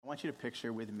want you to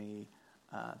picture with me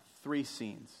three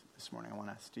scenes this morning. I want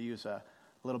us to use a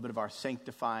little bit of our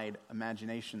sanctified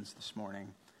imaginations this morning.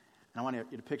 And I want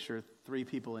you to picture three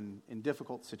people in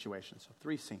difficult situations. So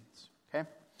three scenes, okay?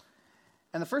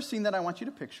 And the first scene that I want you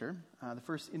to picture, the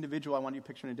first individual I want you to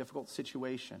picture in a difficult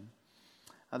situation,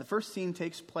 the first scene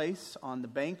takes place on the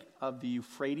bank of the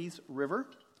Euphrates River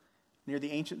near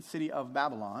the ancient city of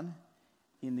Babylon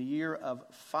in the year of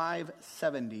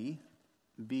 570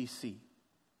 BC.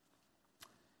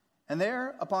 And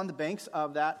there, upon the banks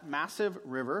of that massive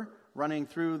river, running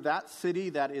through that city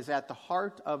that is at the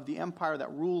heart of the empire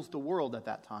that rules the world at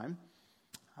that time,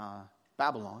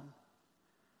 Babylon,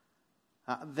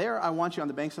 there I want you on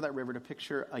the banks of that river to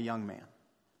picture a young man.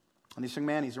 And this young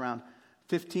man, he's around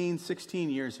 15, 16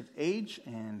 years of age,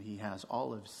 and he has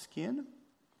olive skin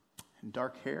and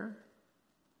dark hair,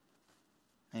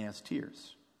 and he has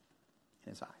tears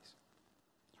in his eyes,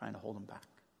 trying to hold him back.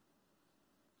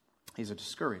 He's a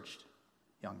discouraged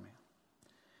young man.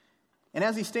 And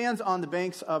as he stands on the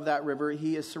banks of that river,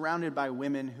 he is surrounded by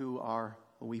women who are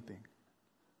weeping.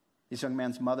 This young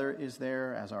man's mother is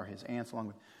there, as are his aunts, along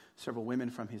with several women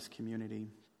from his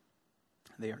community.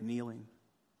 They are kneeling,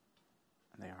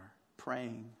 and they are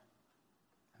praying,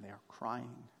 and they are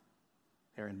crying.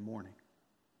 They are in mourning.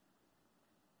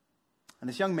 And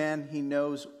this young man, he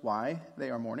knows why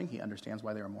they are mourning. He understands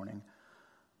why they are mourning.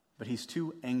 But he's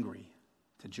too angry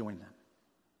to join them.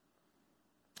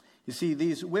 You see,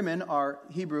 these women are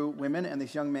Hebrew women, and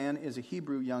this young man is a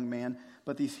Hebrew young man.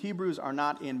 But these Hebrews are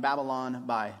not in Babylon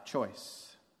by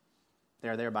choice. They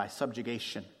are there by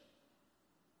subjugation.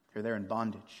 They're there in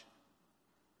bondage.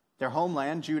 Their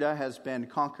homeland, Judah, has been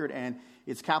conquered, and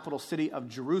its capital city of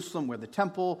Jerusalem, where the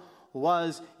temple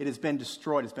was, it has been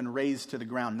destroyed. It's been razed to the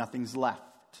ground. Nothing's left.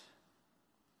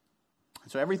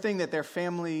 And so everything that their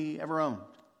family ever owned,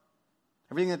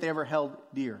 everything that they ever held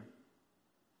dear,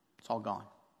 it's all gone.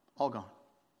 All gone.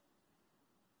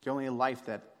 The only life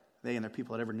that they and their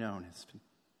people had ever known has been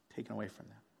taken away from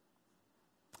them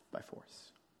by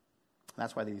force. And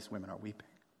that's why these women are weeping.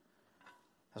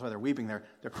 That's why they're weeping. They're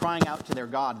crying out to their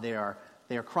God. They are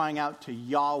crying out to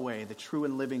Yahweh, the true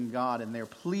and living God, and they're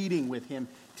pleading with him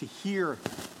to hear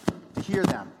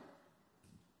them,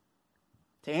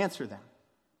 to answer them,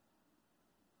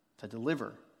 to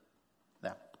deliver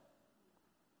them.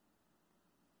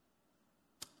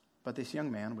 But this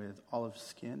young man with olive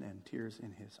skin and tears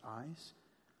in his eyes,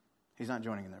 he's not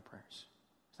joining in their prayers.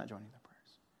 He's not joining their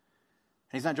prayers.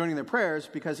 And he's not joining their prayers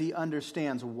because he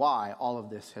understands why all of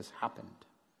this has happened.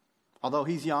 Although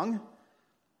he's young,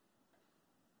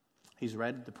 he's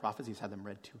read the prophets, he's had them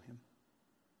read to him.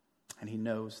 And he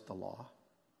knows the law.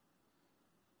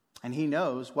 And he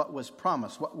knows what was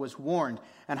promised, what was warned,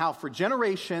 and how for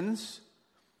generations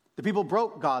the people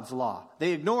broke God's law.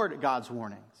 They ignored God's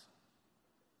warnings.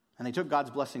 And they took God's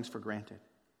blessings for granted.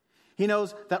 He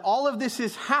knows that all of this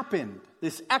has happened,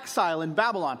 this exile in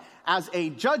Babylon, as a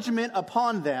judgment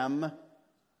upon them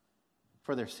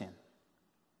for their sin.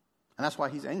 And that's why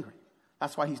he's angry.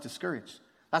 That's why he's discouraged.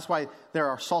 That's why there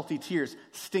are salty tears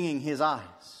stinging his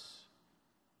eyes.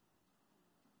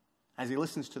 As he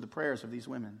listens to the prayers of these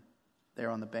women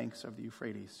there on the banks of the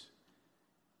Euphrates,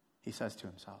 he says to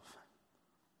himself,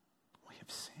 we have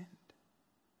sinned.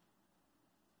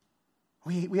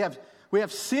 We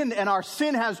have sinned, and our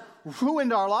sin has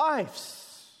ruined our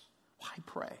lives. Why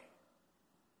pray?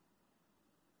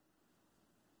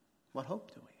 What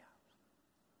hope do we have?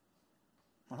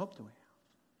 What hope do we have?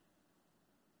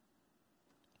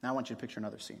 Now I want you to picture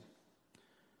another scene.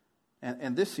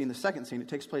 And this scene, the second scene, it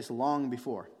takes place long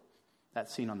before that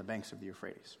scene on the banks of the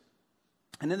Euphrates.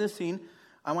 And in this scene,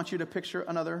 I want you to picture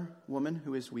another woman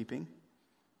who is weeping.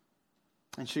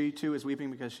 And she, too, is weeping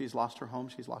because she's lost her home,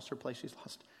 she's lost her place, she's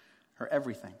lost her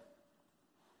everything.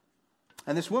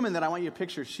 And this woman that I want you to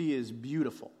picture, she is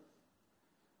beautiful.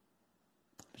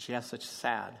 But she has such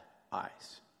sad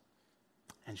eyes.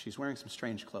 And she's wearing some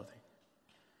strange clothing.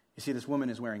 You see, this woman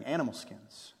is wearing animal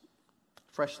skins,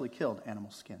 freshly killed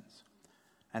animal skins.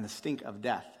 And the stink of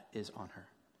death is on her.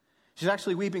 She's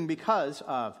actually weeping because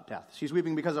of death. She's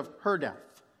weeping because of her death.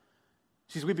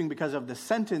 She's weeping because of the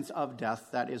sentence of death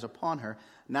that is upon her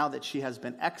now that she has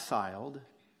been exiled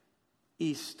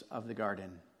east of the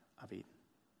Garden of Eden.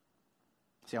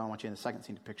 See, I want you in the second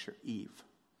scene to picture Eve,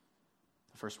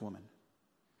 the first woman.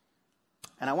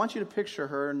 And I want you to picture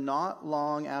her not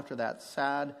long after that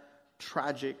sad,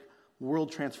 tragic,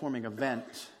 world-transforming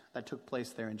event that took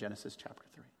place there in Genesis chapter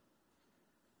 3. I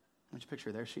want you to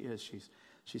picture, there she is.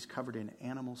 She's covered in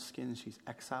animal skin. She's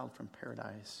exiled from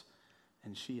paradise.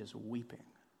 And she is weeping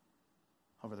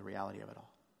over the reality of it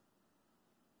all.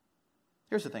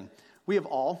 Here's the thing. We have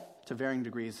all, to varying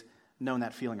degrees, known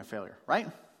that feeling of failure, right?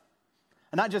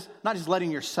 And not just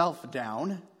letting yourself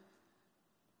down,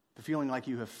 but feeling like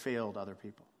you have failed other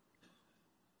people.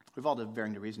 We've all, to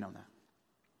varying degrees, known that.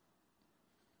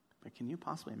 But can you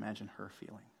possibly imagine her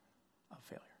feeling of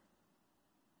failure?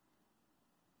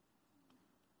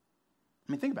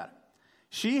 I mean, think about it.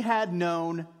 She had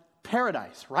known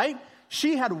paradise, right?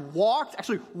 She had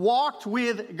walked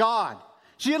with God.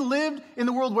 She had lived in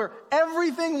the world where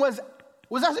everything was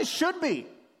as it should be.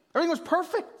 Everything was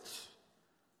perfect.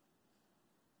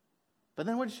 But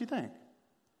then what did she think?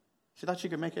 She thought she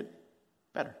could make it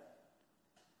better.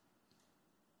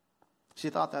 She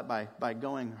thought that by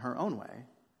going her own way,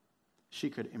 she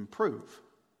could improve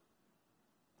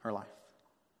her life.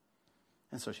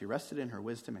 And so she rested in her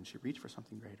wisdom and she reached for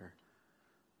something greater.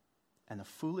 And the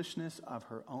foolishness of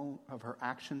her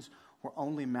actions were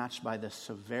only matched by the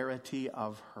severity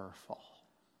of her fall.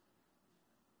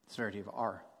 The severity of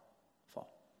our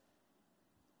fall.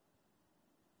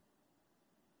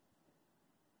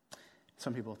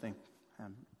 Some people think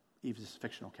Eve is a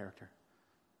fictional character.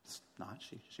 It's not.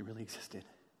 She really existed.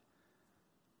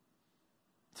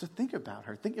 So think about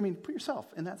her. Put yourself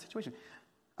in that situation.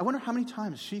 I wonder how many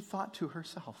times she thought to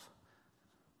herself,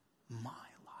 my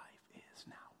life is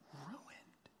now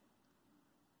ruined.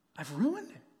 I've ruined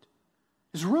it.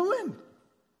 It's ruined.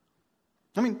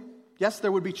 Yes,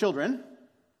 there would be children,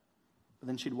 but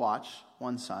then she'd watch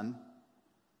one son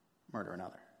murder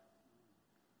another.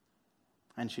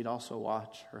 And she'd also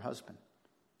watch her husband,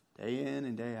 day in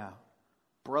and day out,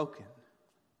 broken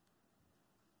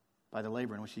by the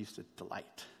labor in which he used to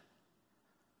delight.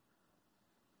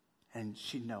 And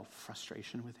she'd know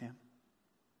frustration with him,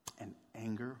 and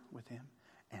anger with him,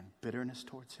 and bitterness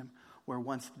towards him, where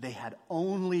once they had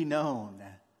only known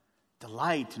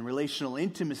delight and relational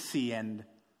intimacy and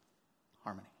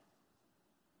harmony.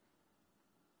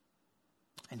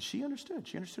 And she understood.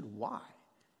 She understood why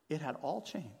it had all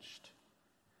changed.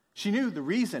 She knew the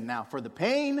reason now for the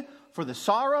pain, for the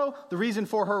sorrow, the reason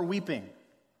for her weeping.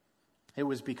 It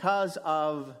was because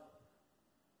of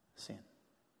sin.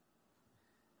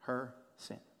 Her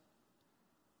sin.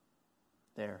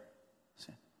 Their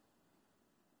sin.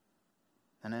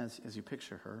 And as you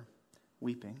picture her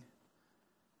weeping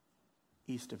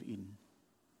east of Eden,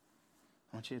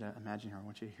 I want you to imagine her. I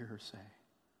want you to hear her say,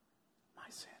 my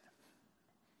sin,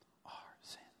 our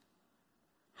sin,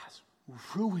 has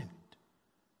ruined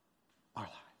our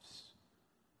lives.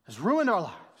 Has ruined our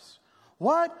lives.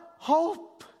 What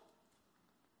hope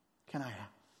can I have?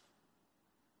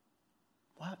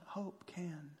 What hope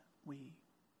can we have?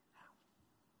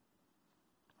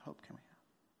 What hope can we have?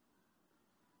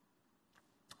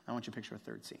 I want you to picture a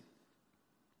third scene.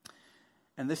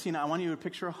 And this scene, I want you to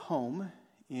picture a home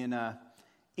in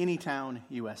Anytown,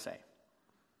 USA.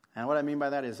 And what I mean by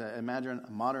that is imagine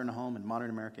a modern home in modern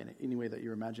America in any way that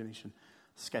your imagination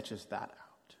sketches that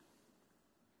out.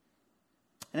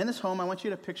 And in this home, I want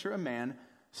you to picture a man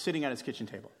sitting at his kitchen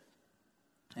table.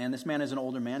 And this man is an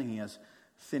older man. He has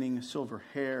thinning silver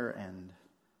hair and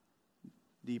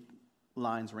deep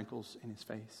lines, wrinkles in his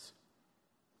face.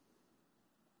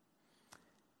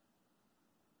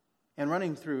 And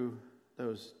running through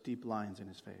those deep lines in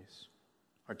his face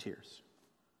are tears.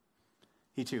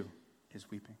 He too is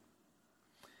weeping.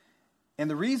 And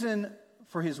the reason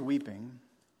for his weeping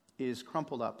is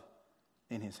crumpled up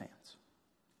in his hands.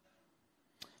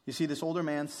 You see this older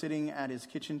man sitting at his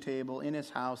kitchen table in his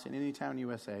house in Anytown,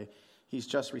 USA. He's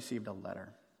just received a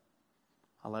letter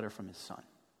from his son.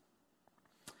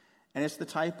 And it's the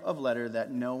type of letter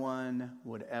that no one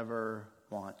would ever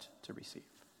want to receive.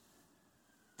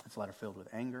 It's a letter filled with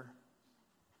anger,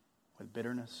 with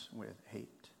bitterness, with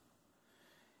hate.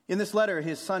 In this letter,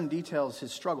 his son details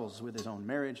his struggles with his own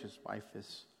marriage. His wife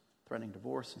is threatening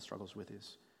divorce and struggles with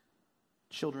his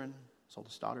children. His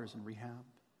oldest daughter is in rehab.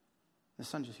 The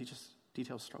son just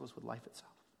details struggles with life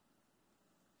itself.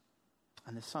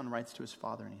 And the son writes to his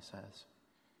father and he says,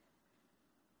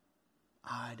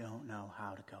 I don't know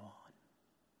how to go on.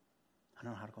 I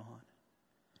don't know how to go on.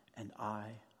 And I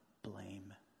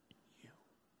blame you.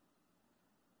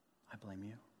 I blame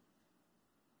you.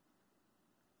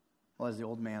 Well, as the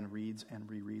old man reads and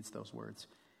rereads those words,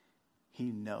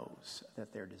 he knows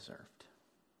that they're deserved.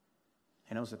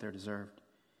 He knows that they're deserved.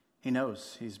 He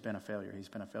knows he's been a failure. He's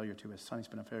been a failure to his son. He's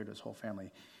been a failure to his whole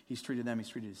family. He's treated them. He's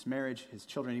treated his marriage, his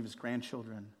children, even his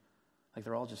grandchildren, like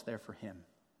they're all just there for him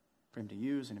to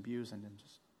use and abuse and then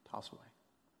just toss away.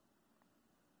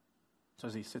 So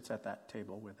as he sits at that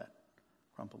table with that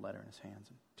crumpled letter in his hands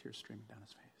and tears streaming down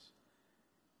his face,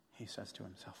 he says to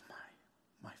himself,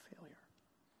 my failure.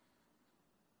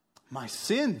 My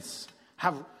sins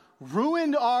have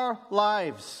ruined our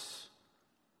lives.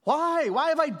 Why? Why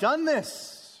have I done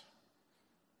this?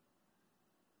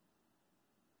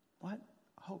 What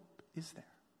hope is there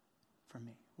for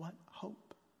me? What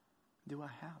hope do I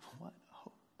have? What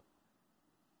hope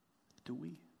do we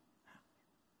have?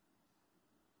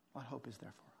 What hope is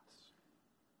there for us?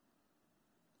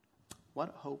 What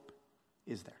hope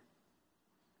is there?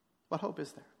 What hope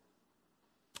is there?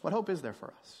 What hope is there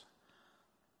for us?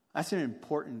 That's an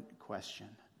important question.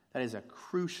 That is a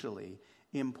crucially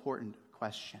important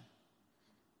question.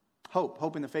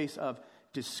 Hope in the face of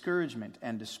discouragement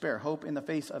and despair. Hope in the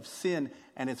face of sin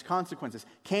and its consequences.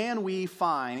 Can we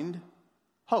find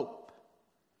hope?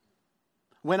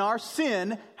 When our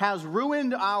sin has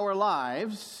ruined our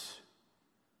lives,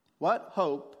 what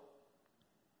hope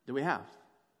do we have?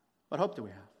 What hope do we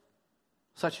have?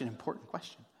 Such an important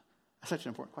question. Such an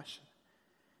important question.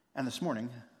 And this morning,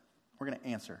 we're going to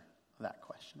answer that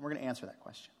question. We're going to answer that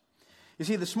question. You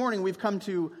see, this morning we've come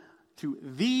to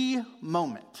the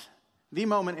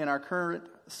moment in our current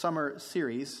summer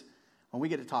series when we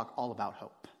get to talk all about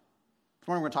hope. This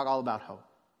morning we're going to talk all about hope.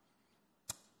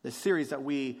 This series that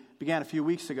we began a few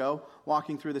weeks ago,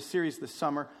 walking through the series this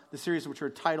summer, the series which we're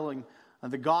titling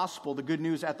The Gospel, the good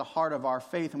news at the heart of our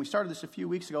faith. And we started this a few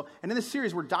weeks ago. And in this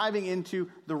series, we're diving into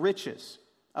the riches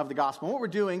of the gospel. And what we're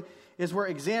doing is we're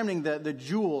examining the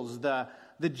jewels, the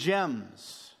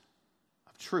gems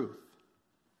of truth,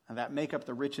 and that make up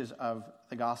the riches of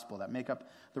the gospel, that make up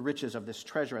the riches of this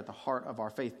treasure at the heart of our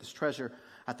faith, this treasure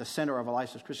at the center of our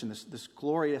lives as Christians, this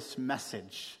glorious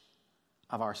message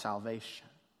of our salvation.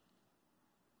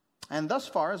 And thus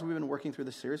far, as we've been working through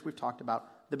this series, we've talked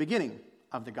about the beginning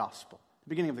of the gospel. The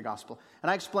beginning of the gospel.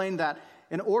 And I explained that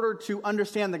in order to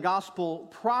understand the gospel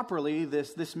properly,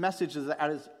 this message is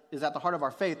at the heart of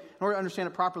our faith. In order to understand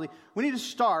it properly, we need to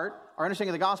start our understanding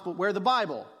of the gospel where the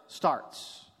Bible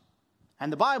starts.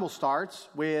 And the Bible starts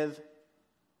with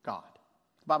God.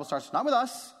 The Bible starts not with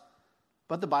us,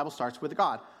 but the Bible starts with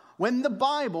God. When the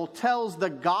Bible tells the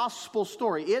gospel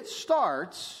story, it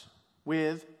starts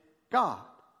with God.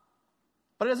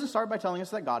 But it doesn't start by telling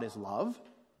us that God is love,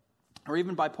 or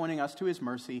even by pointing us to his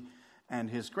mercy and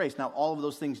his grace. Now, all of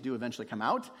those things do eventually come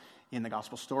out in the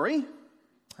gospel story,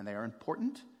 and they are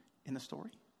important in the story.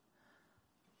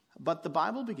 But the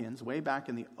Bible begins way back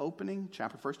in the opening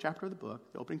chapter, first chapter of the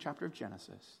book, the opening chapter of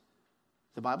Genesis.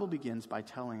 The Bible begins by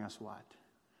telling us what?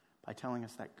 By telling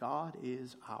us that God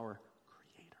is our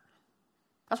creator.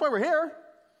 That's why we're here.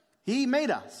 He made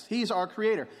us. He's our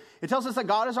creator. It tells us that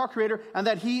God is our creator and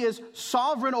that he is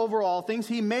sovereign over all things.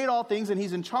 He made all things and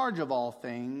he's in charge of all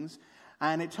things.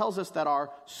 And it tells us that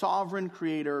our sovereign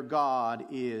creator God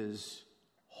is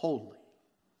holy.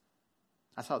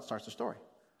 That's how it starts the story.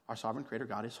 Our sovereign creator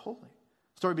God is holy.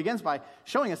 The story begins by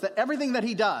showing us that everything that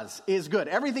he does is good.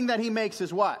 Everything that he makes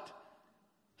is what?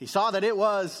 He saw that it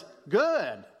was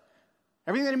good.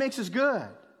 Everything that he makes is good.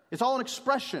 It's all an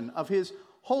expression of his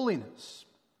holiness.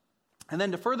 And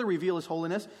then to further reveal his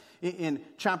holiness, in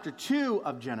chapter 2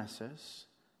 of Genesis,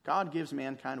 God gives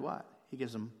mankind what? He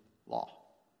gives them law.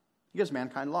 He gives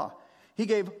mankind law. He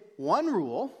gave one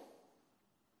rule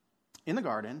in the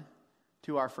garden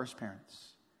to our first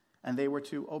parents, and they were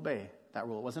to obey that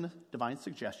rule. It wasn't a divine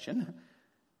suggestion.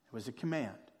 It was a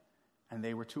command. And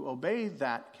they were to obey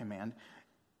that command,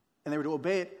 and they were to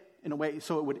obey it in a way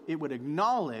so it would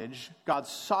acknowledge God's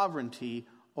sovereignty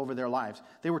over their lives.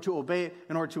 They were to obey it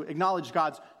in order to acknowledge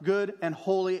God's good and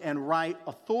holy and right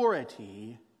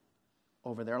authority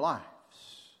over their lives.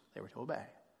 They were to obey,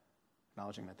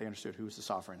 acknowledging that they understood who was the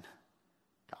sovereign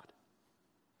God.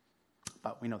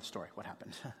 But we know the story. What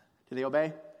happened? Did they obey?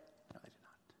 No, they did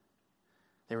not.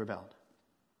 They rebelled.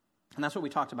 And that's what we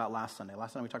talked about last Sunday.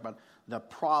 Last Sunday we talked about the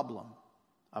problem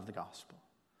of the gospel.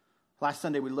 Last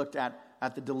Sunday we looked at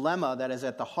the dilemma that is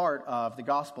at the heart of the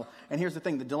gospel. And here's the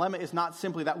thing. The dilemma is not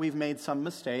simply that we've made some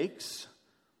mistakes,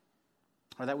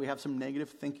 or that we have some negative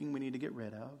thinking we need to get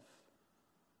rid of,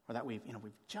 or that we've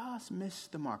just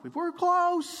missed the mark. We're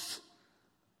close,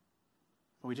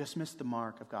 but we just missed the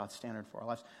mark of God's standard for our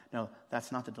lives. No,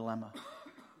 that's not the dilemma.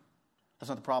 That's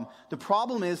not the problem. The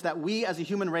problem is that we as a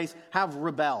human race have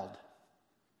rebelled.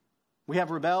 We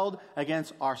have rebelled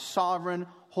against our sovereign,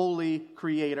 holy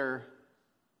creator,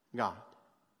 God.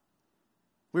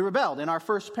 We rebelled in our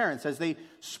first parents as they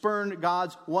spurned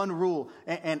God's one rule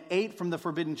and ate from the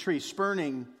forbidden tree,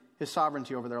 spurning his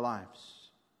sovereignty over their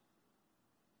lives.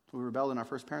 We rebelled in our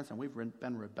first parents, and we've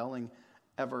been rebelling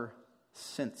ever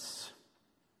since.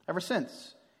 Ever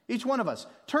since. Each one of us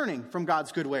turning from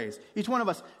God's good ways. Each one of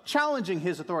us challenging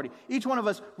his authority. Each one of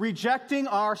us rejecting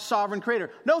our sovereign creator.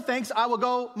 No thanks, I will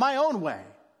go my own way.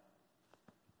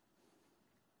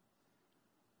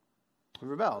 We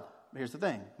rebelled. But here's the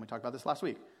thing. We talked about this last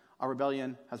week. Our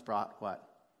rebellion has brought what?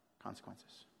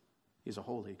 Consequences. He's a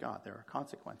holy God. There are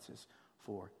consequences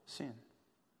for sin.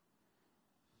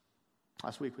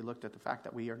 Last week we looked at the fact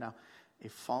that we are now a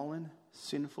fallen,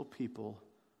 sinful people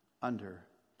under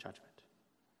judgment.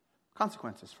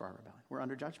 Consequences for our rebellion. We're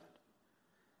under judgment.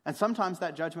 And sometimes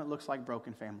that judgment looks like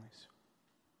broken families.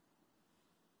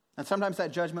 And sometimes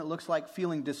that judgment looks like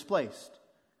feeling displaced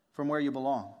from where you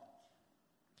belong.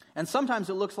 And sometimes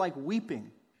it looks like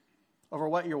weeping over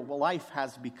what your life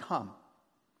has become.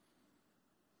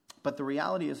 But the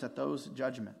reality is that those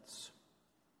judgments,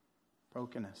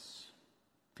 brokenness,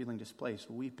 feeling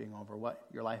displaced, weeping over what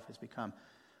your life has become,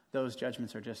 those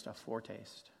judgments are just a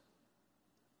foretaste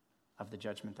of the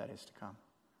judgment that is to come.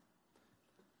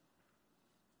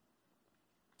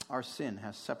 Our sin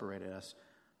has separated us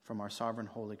from our sovereign,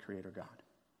 holy Creator God.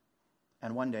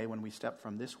 And one day when we step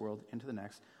from this world into the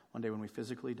next, one day when we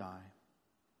physically die,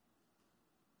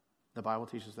 the Bible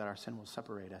teaches that our sin will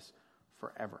separate us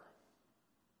forever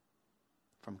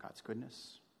from God's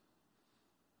goodness,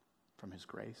 from His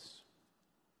grace,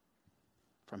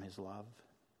 from His love,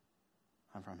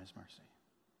 and from His mercy.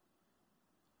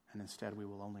 And instead, we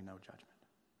will only know judgment.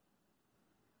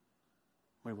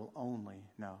 We will only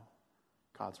know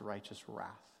God's righteous wrath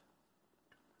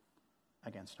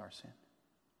against our sin.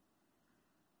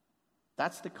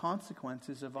 That's the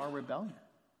consequences of our rebellion.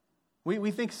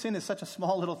 We think sin is such a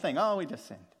small little thing. Oh, we just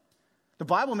sinned. The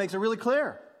Bible makes it really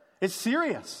clear. It's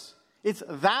serious. It's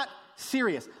that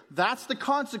serious. That's the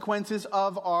consequences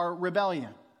of our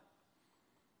rebellion.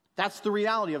 That's the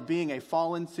reality of being a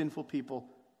fallen, sinful people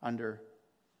under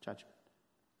judgment.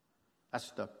 That's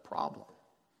the problem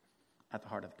at the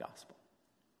heart of the gospel.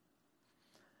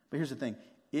 But here's the thing.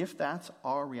 If that's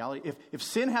our reality, if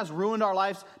sin has ruined our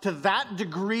lives to that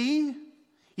degree,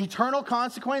 eternal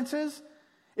consequences,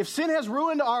 if sin has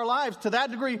ruined our lives to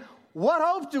that degree, what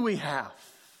hope do we have?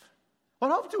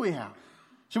 What hope do we have?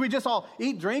 Should we just all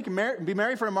eat, drink, and be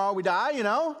merry for tomorrow we die,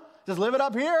 Just live it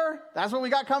up here. That's what we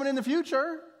got coming in the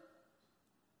future.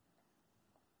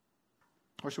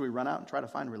 Or should we run out and try to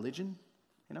find religion,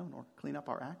 or clean up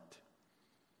our act?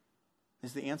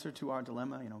 Is the answer to our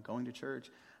dilemma, going to church,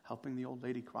 helping the old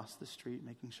lady cross the street,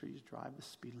 making sure you drive the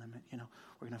speed limit,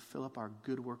 we're going to fill up our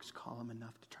good works column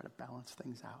enough to try to balance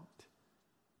things out?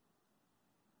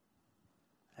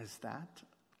 Is that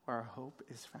where our hope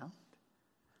is found?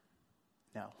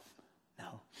 No.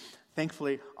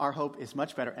 Thankfully, our hope is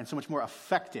much better and so much more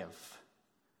effective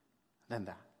than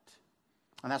that.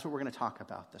 And that's what we're going to talk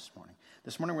about this morning.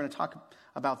 This morning we're going to talk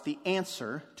about the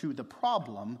answer to the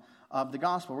problem of the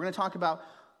gospel. We're going to talk about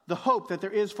the hope that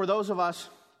there is for those of us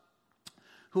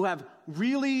who have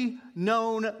really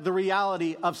known the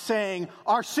reality of saying,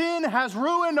 our sin has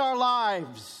ruined our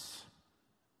lives.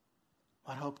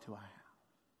 What hope do I have?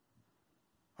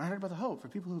 We're not talking about the hope for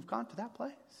people who've gone to that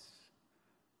place.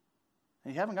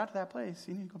 And if you haven't got to that place,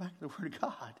 you need to go back to the Word of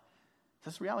God.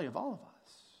 That's the reality of all of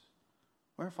us.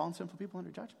 We're fallen, sinful people under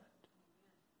judgment.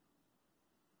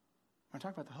 We're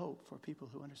talking about the hope for people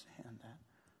who understand that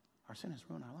our sin has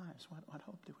ruined our lives. What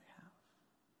hope do we have?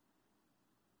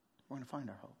 We're going to find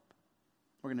our hope.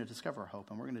 We're going to discover our hope,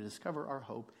 and we're going to discover our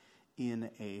hope in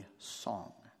a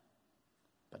song.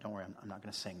 But don't worry, I'm not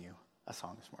going to sing you a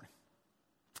song this morning.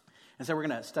 Instead, we're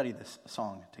going to study this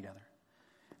song together.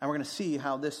 And we're going to see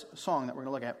how this song that we're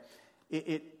going to look at,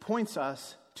 it points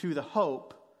us to the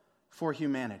hope for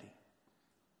humanity.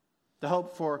 The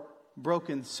hope for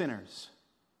broken sinners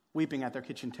weeping at their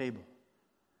kitchen table.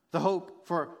 The hope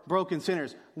for broken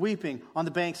sinners weeping on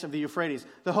the banks of the Euphrates.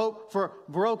 The hope for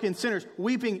broken sinners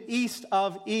weeping east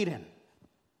of Eden.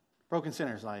 Broken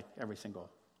sinners like every single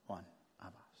one of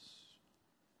us.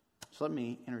 So let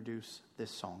me introduce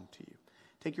this song to you.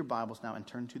 Take your Bibles now and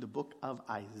turn to the book of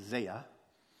Isaiah.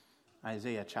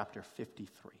 Isaiah chapter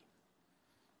 53.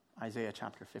 Isaiah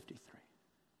chapter 53.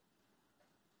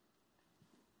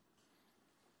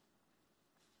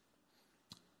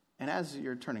 And as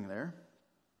you're turning there,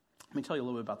 let me tell you a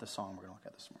little bit about the song we're going to look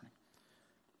at this morning.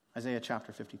 Isaiah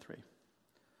chapter 53.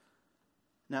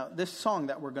 Now, this song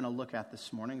that we're going to look at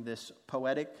this morning, this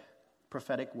poetic,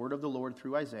 prophetic word of the Lord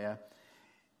through Isaiah,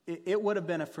 it would have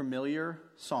been a familiar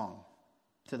song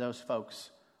to those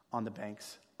folks on the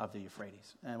banks of the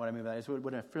Euphrates. And what I mean by that is it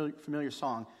would have been a familiar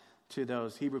song to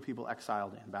those Hebrew people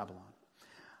exiled in Babylon.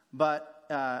 But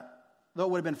though it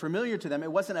would have been familiar to them,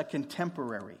 it wasn't a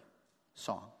contemporary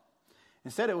song.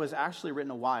 Instead, it was actually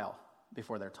written a while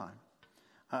before their time.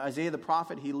 Isaiah the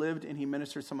prophet, he lived and he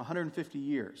ministered some 150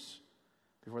 years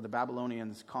before the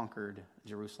Babylonians conquered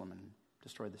Jerusalem and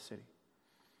destroyed the city.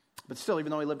 But still, even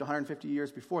though he lived 150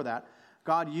 years before that,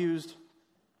 God used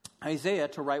Isaiah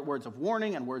to write words of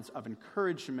warning and words of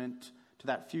encouragement to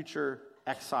that future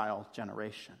exile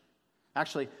generation.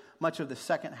 Actually, much of the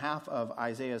second half of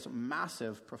Isaiah's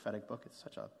massive prophetic book, it's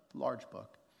such a large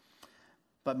book,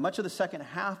 but much of the second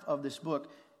half of this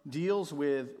book deals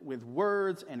with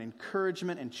words and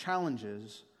encouragement and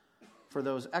challenges for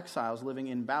those exiles living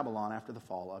in Babylon after the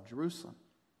fall of Jerusalem.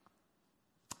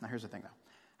 Now here's the thing, though.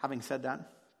 Having said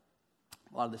that,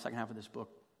 a lot of the second half of this book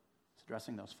is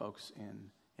addressing those folks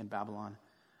in Babylon.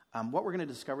 What we're going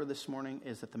to discover this morning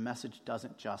is that the message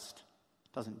doesn't just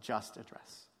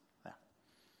address that.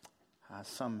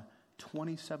 Some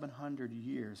 2,700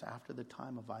 years after the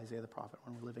time of Isaiah the prophet,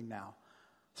 when we're living now,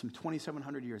 some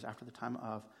 2,700 years after the time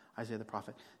of Isaiah the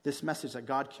prophet, this message that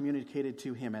God communicated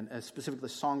to him, and specifically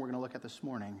the song we're going to look at this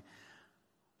morning,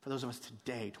 for those of us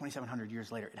today, 2,700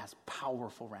 years later, it has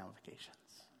powerful ramifications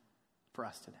for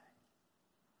us today.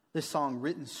 This song,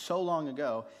 written so long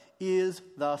ago, is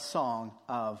the song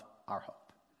of our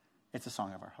hope. It's a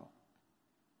song of our hope.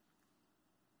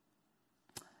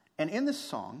 And in this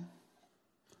song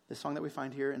that we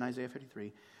find here in Isaiah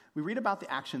 53, we read about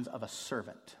the actions of a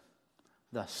servant,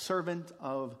 the servant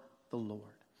of the Lord.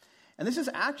 And this is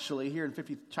actually, here in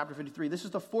chapter 53, this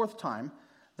is the fourth time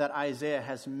that Isaiah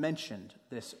has mentioned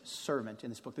this servant in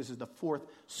this book. This is the fourth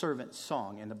servant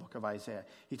song in the book of Isaiah.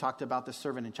 He talked about the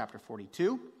servant in chapter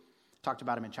 42, talked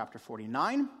about him in chapter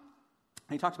 49, and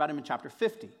he talked about him in chapter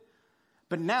 50.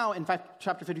 But now, in fact,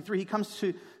 chapter 53, he comes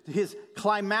to his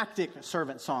climactic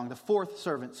servant song, the fourth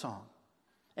servant song.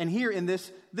 And here in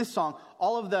this song,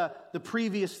 all of the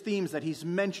previous themes that he's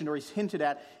mentioned or he's hinted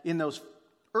at in those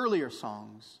earlier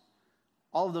songs,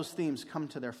 all of those themes come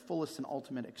to their fullest and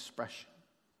ultimate expression.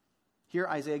 Here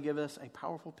Isaiah gives us a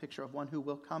powerful picture of one who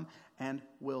will come and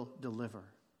will deliver.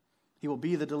 He will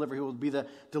be the deliverer. He will be the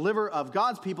deliverer of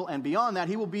God's people, and beyond that,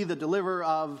 he will be the deliverer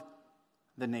of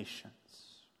the nations.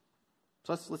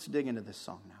 So let's dig into this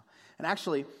song now. And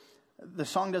actually, the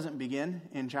song doesn't begin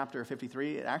in chapter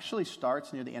 53. It actually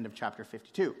starts near the end of chapter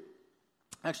 52. It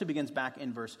actually begins back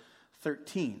in verse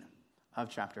 13 of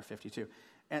chapter 52.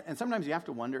 And sometimes you have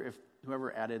to wonder if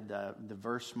whoever added the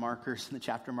verse markers and the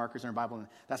chapter markers in our Bible, and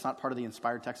that's not part of the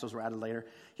inspired text, those were added later.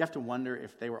 You have to wonder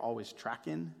if they were always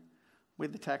tracking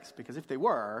with the text, because if they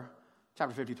were,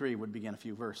 chapter 53 would begin a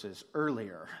few verses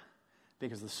earlier,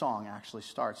 because the song actually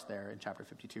starts there in chapter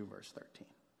 52, verse 13.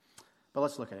 But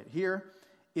let's look at it. Here,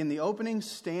 in the opening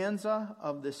stanza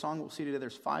of this song, we'll see today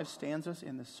there's 5 stanzas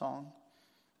in this song.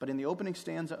 But in the opening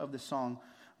stanza of this song,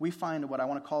 we find what I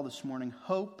want to call this morning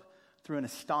hope through an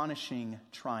astonishing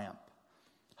triumph.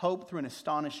 Hope through an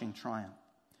astonishing triumph.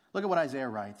 Look at what Isaiah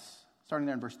writes, starting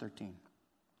there in verse 13.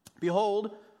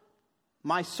 Behold,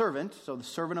 my servant, so the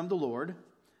servant of the Lord,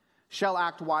 shall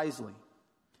act wisely.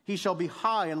 He shall be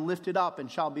high and lifted up and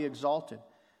shall be exalted.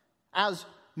 As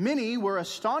many were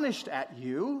astonished at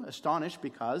you, astonished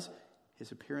because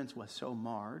his appearance was so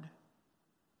marred,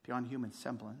 beyond human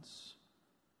semblance,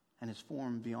 and his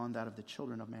form beyond that of the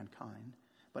children of mankind.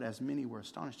 But as many were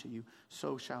astonished at you,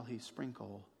 so shall he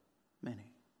sprinkle many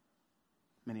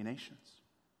nations.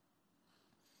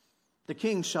 The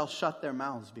kings shall shut their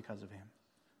mouths because of him.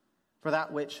 For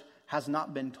that which has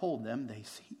not been told them, they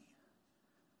see.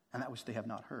 And that which they have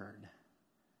not heard,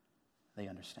 they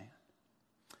understand.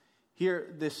 Here,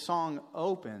 this song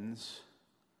opens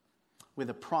with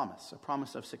a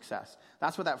promise of success.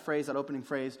 That's what that phrase, that opening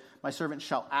phrase, my servant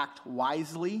shall act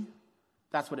wisely,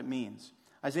 that's what it means.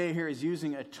 Isaiah here is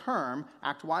using a term,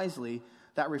 act wisely,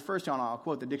 that refers to, and I'll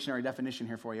quote the dictionary definition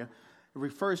here for you, it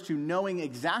refers to knowing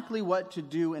exactly what to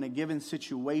do in a given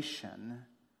situation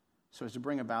so as to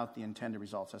bring about the intended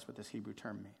results. That's what this Hebrew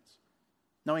term means.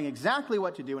 Knowing exactly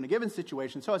what to do in a given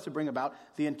situation so as to bring about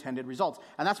the intended results.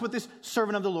 And that's what this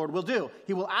servant of the Lord will do.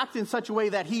 He will act in such a way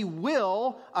that he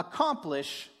will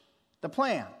accomplish the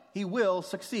plan. He will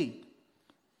succeed.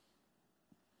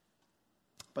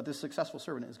 But this successful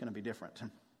servant is going to be different.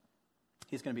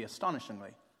 He's going to be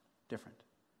astonishingly different.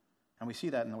 And we see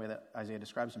that in the way that Isaiah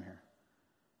describes him here.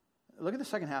 Look at the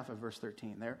second half of verse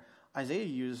 13. There, Isaiah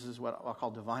uses what I'll call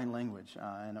divine language,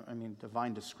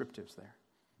 divine descriptives there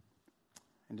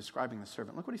in describing the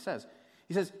servant. Look what he says.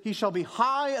 He says, he shall be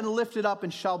high and lifted up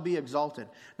and shall be exalted.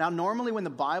 Now, normally when the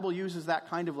Bible uses that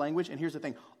kind of language, and here's the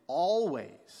thing,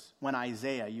 always when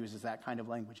Isaiah uses that kind of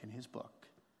language in his book,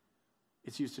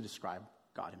 it's used to describe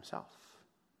God himself.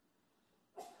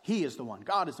 He is the one.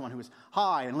 God is the one who is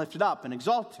high and lifted up and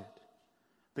exalted.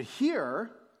 But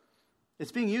here,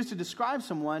 it's being used to describe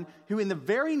someone who in the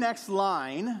very next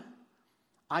line,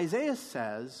 Isaiah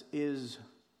says is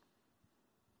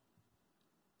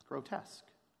grotesque.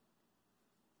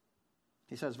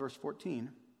 He says, verse 14,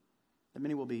 that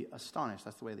many will be astonished.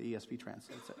 That's the way the ESV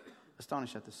translates it.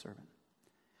 Astonished at this servant.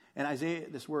 And Isaiah,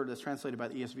 this word that's translated by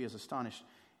the ESV as astonished,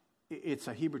 it's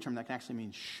a Hebrew term that can actually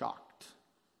mean shocked,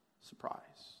 surprised.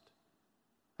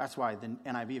 That's why the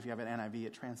NIV, if you have an NIV,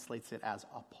 it translates it as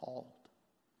appalled.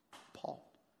 Appalled.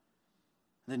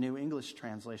 The New English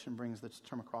translation brings this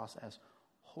term across as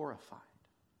horrified.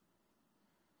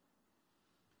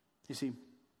 You see,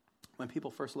 when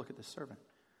people first look at this servant,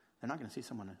 they're not going to see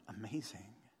someone amazing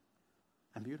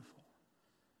and beautiful.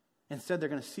 Instead, they're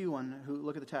going to see one who,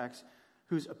 look at the text,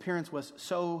 whose appearance was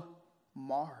so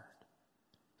marred,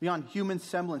 beyond human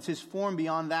semblance, his form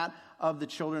beyond that of the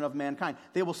children of mankind.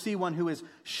 They will see one who is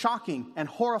shocking and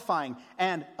horrifying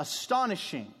and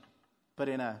astonishing, but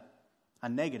in a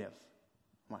negative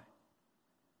way.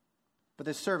 But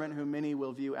this servant, whom many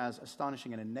will view as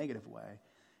astonishing in a negative way,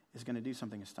 is going to do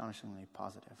something astonishingly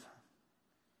positive.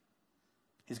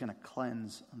 He's going to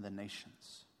cleanse the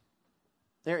nations.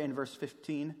 There in verse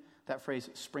 15, that phrase,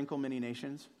 sprinkle many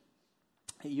nations,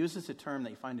 he uses a term that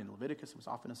you find in Leviticus. It was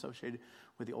often associated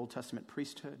with the Old Testament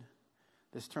priesthood.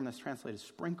 This term that's translated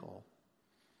sprinkle,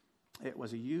 it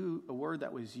was a word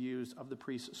that was used of the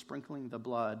priest sprinkling the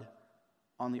blood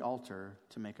on the altar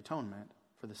to make atonement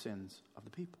for the sins of the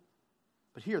people.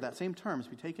 But here, that same term is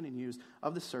to be taken and used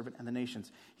of the servant and the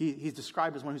nations. He's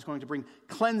described as one who's going to bring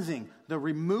cleansing, the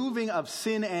removing of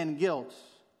sin and guilt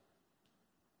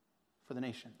for the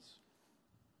nations.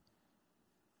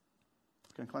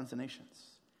 It's going to cleanse the nations.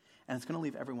 And it's going to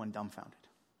leave everyone dumbfounded.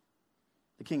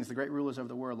 The kings, the great rulers of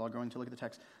the world, are going to look at the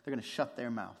text. They're going to shut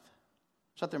their mouths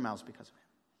because of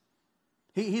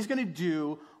him. He's going to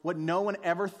do what no one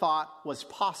ever thought was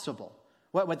possible.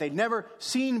 What they'd never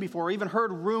seen before or even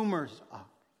heard rumors of.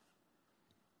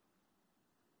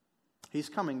 He's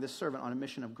coming, this servant, on a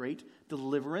mission of great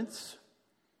deliverance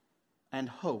and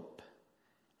hope.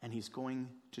 And he's going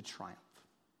to triumph.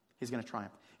 He's going to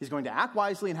triumph. He's going to act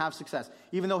wisely and have success.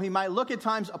 Even though he might look at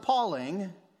times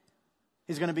appalling,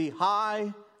 he's going to be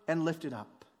high and lifted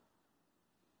up,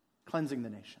 cleansing the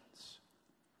nations.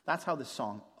 That's how this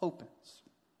song opens.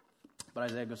 But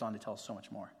Isaiah goes on to tell us so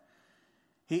much more.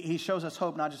 He shows us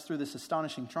hope not just through this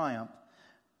astonishing triumph,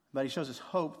 but he shows us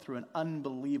hope through an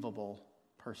unbelievable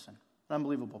person. An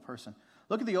unbelievable person.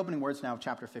 Look at the opening words now of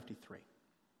chapter 53. Look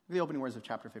at the opening words of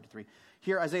chapter 53.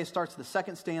 Here Isaiah starts the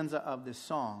second stanza of this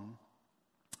song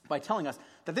by telling us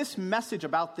that this message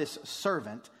about this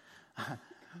servant,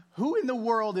 who in the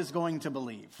world is going to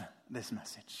believe this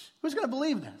message? Who's going to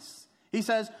believe this? He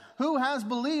says, who has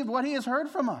believed what he has heard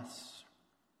from us?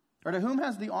 Or to whom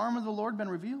has the arm of the Lord been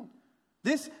revealed?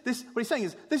 This, what he's saying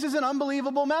is, this is an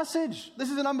unbelievable message.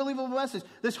 This is an unbelievable message.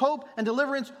 This hope and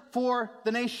deliverance for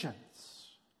the nations.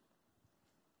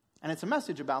 And it's a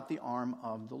message about the arm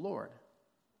of the Lord.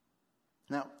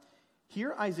 Now,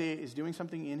 here Isaiah is doing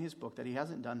something in his book that he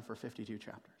hasn't done for 52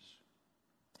 chapters.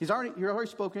 He's already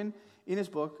spoken in his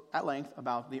book at length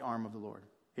about the arm of the Lord.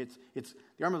 It's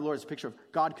the arm of the Lord is a picture of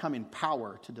God come in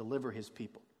power to deliver his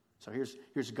people. So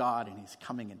here's God, and he's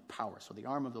coming in power. So the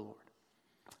arm of the Lord.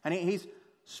 And he's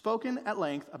spoken at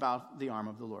length about the arm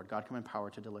of the Lord, God come in power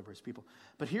to deliver his people.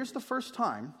 But here's the first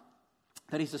time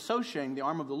that he's associating the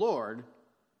arm of the Lord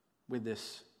with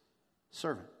this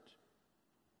servant.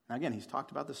 Now again, he's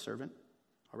talked about this servant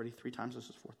already 3 times. This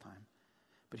is the 4th time.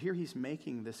 But here he's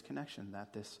making this connection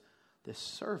that this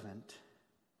servant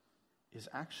is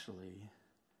actually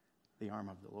the arm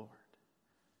of the Lord.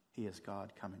 He is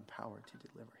God come in power to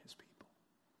deliver his people.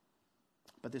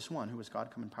 But this one who is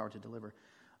God come in power to deliver,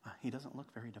 he doesn't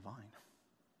look very divine.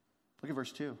 Look at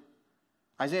verse 2.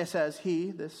 Isaiah says,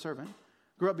 he, this servant,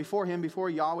 grew up before him,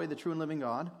 before Yahweh, the true and living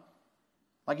God,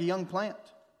 like a young plant,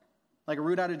 like a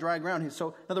root out of dry ground. So,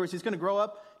 in other words, he's going to grow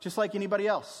up just like anybody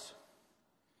else.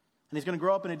 And he's going to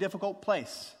grow up in a difficult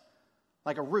place,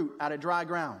 like a root out of dry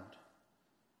ground.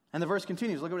 And the verse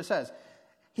continues. Look at what it says.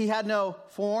 He had no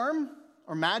form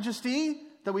or majesty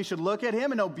that we should look at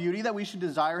him, and no beauty that we should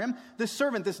desire him. This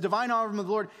servant, this divine arm of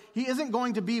the Lord, he isn't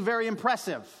going to be very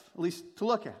impressive, at least to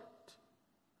look at.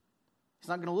 He's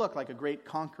not going to look like a great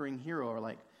conquering hero or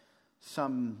like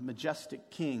some majestic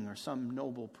king or some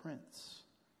noble prince.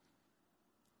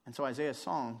 And so Isaiah's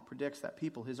song predicts that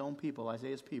people, his own people,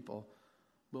 Isaiah's people,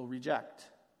 will reject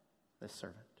this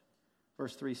servant.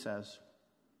 Verse 3 says,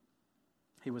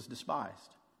 he was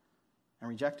despised and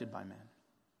rejected by men,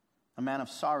 a man of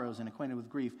sorrows and acquainted with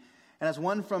grief. And as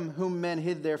one from whom men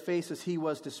hid their faces, he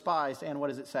was despised. And what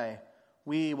does it say?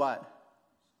 We what?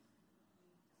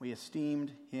 We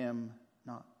esteemed him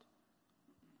not.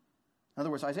 In other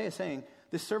words, Isaiah is saying,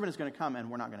 this servant is going to come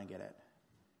and we're not going to get it.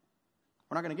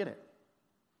 We're not going to get it.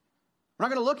 We're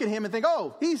not going to look at him and think,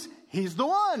 oh, he's the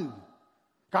one.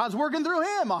 God's working through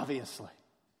him, obviously.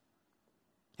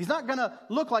 He's not going to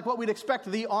look like what we'd expect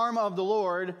the arm of the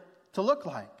Lord to look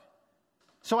like.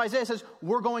 So Isaiah says,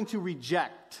 we're going to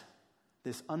reject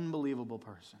this unbelievable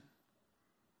person.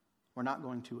 We're not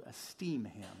going to esteem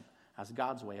him as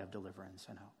God's way of deliverance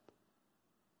and hope.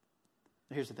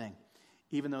 Here's the thing.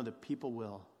 Even though the people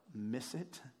will miss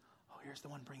it, here's the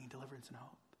one bringing deliverance and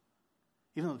hope.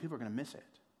 Even though the people are going to miss it,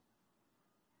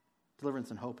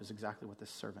 deliverance and hope is exactly what this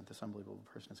servant, this unbelievable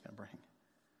person, is going to bring.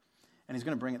 And he's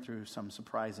going to bring it through some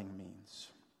surprising means.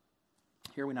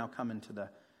 Here we now come into the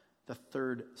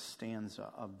third stanza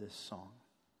of this song,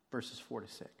 verses 4 to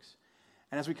 6.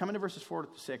 And as we come into verses 4 to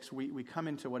 6, we come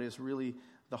into what is really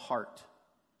the heart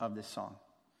of this song.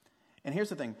 And here's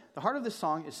the thing. The heart of this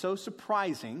song is so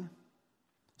surprising,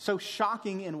 so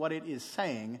shocking in what it is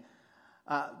saying,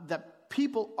 that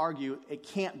people argue it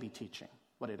can't be teaching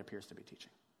what it appears to be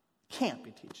teaching. Can't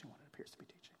be teaching what it appears to be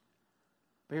teaching.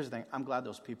 But here's the thing. I'm glad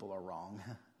those people are wrong.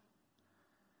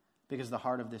 Because the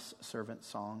heart of this servant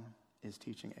song is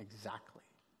teaching exactly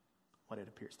what it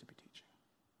appears to be teaching.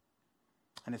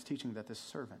 And it's teaching that this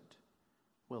servant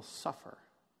will suffer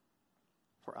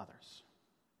for others.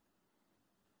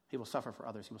 He will suffer for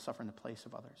others. He will suffer in the place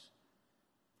of others.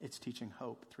 It's teaching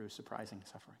hope through surprising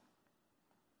suffering.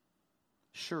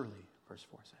 Surely, verse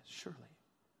 4 says, surely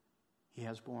he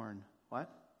has borne what?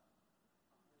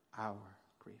 Our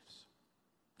griefs.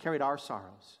 Carried our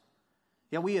sorrows.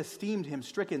 Yet we esteemed him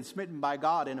stricken, smitten by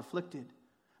God, and afflicted.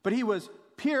 But he was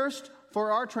pierced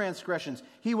for our transgressions.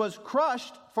 He was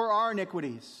crushed for our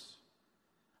iniquities.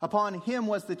 Upon him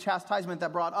was the chastisement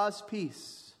that brought us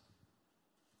peace.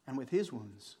 And with his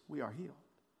wounds we are healed.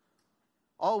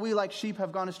 All we like sheep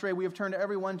have gone astray. We have turned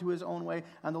everyone to his own way.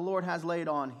 And the Lord has laid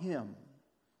on him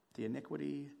the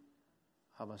iniquity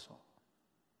of us all.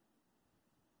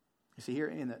 You see, here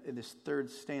in this third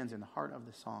stanza, in the heart of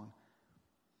the song,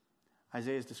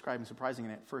 Isaiah is describing surprising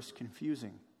and at first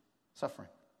confusing suffering.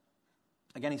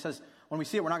 Again, he says, when we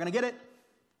see it, we're not going to get it.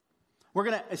 We're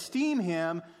going to esteem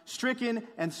him stricken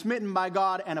and smitten by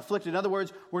God and afflicted. In other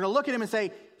words, we're going to look at him and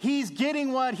say, he's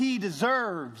getting what he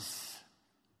deserves.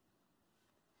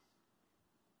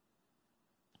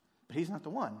 But he's not the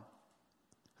one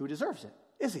who deserves it,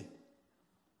 is he?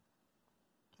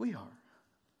 We are.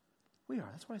 We are.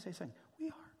 That's what Isaiah is saying. We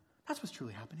are. That's what's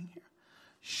truly happening here.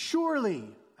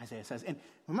 Surely, Isaiah says, and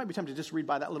we might be tempted to just read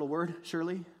by that little word,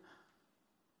 surely.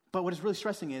 But what is really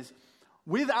stressing is,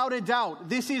 without a doubt,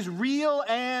 this is real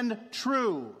and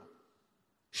true.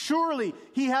 Surely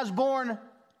he has borne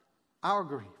our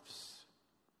griefs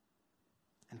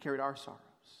and carried our sorrows.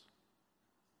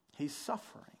 He's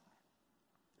suffering,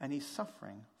 and he's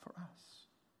suffering for us.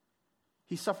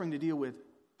 He's suffering to deal with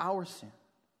our sin,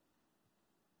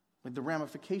 with the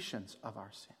ramifications of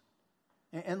our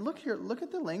sin. And look here, look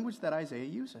at the language that Isaiah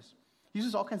uses. He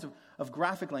uses all kinds of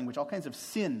graphic language, all kinds of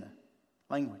sin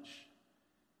language.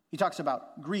 He talks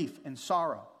about grief and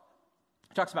sorrow.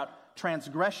 He talks about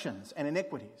transgressions and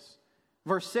iniquities.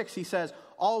 Verse 6, he says,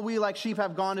 all we like sheep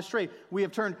have gone astray. We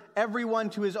have turned everyone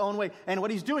to his own way. And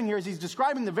what he's doing here is he's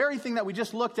describing the very thing that we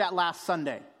just looked at last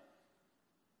Sunday.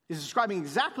 He's describing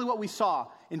exactly what we saw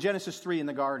in Genesis 3 in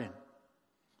the garden.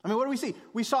 I mean, what do we see?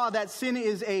 We saw that sin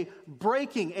is a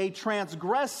breaking, a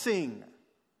transgressing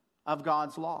of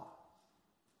God's law.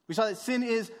 We saw that sin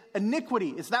is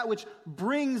iniquity. It's that which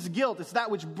brings guilt. It's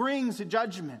that which brings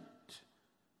judgment.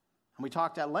 And we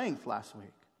talked at length last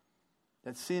week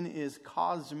that sin is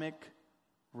cosmic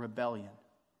rebellion.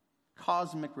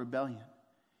 Cosmic rebellion.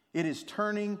 It is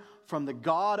turning from the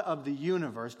God of the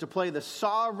universe to play the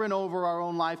sovereign over our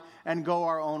own life and go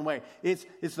our own way. It's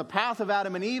the path of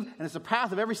Adam and Eve, and it's the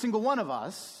path of every single one of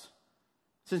us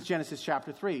since Genesis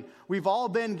chapter 3. We've all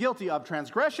been guilty of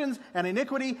transgressions and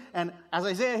iniquity, and as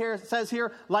Isaiah says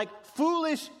here, like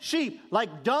foolish sheep,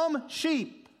 like dumb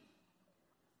sheep.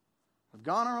 We've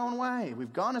gone our own way.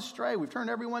 We've gone astray. We've turned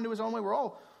everyone to his own way. We're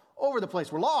all over the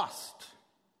place. We're lost.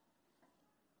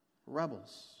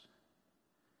 Rebels.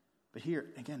 But here,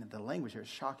 again, the language here is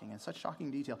shocking, and such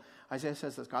shocking detail. Isaiah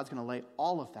says that God's going to lay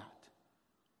all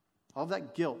of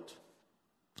that guilt,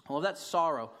 all of that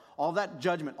sorrow, all of that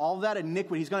judgment, all of that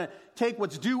iniquity. He's going to take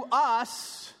what's due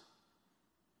us,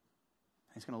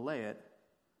 and he's going to lay it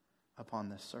upon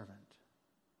this servant.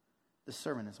 This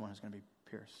servant is the one who's going to be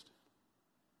pierced.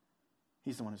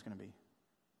 He's the one who's going to be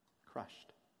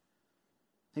crushed.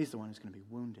 He's the one who's going to be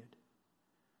wounded,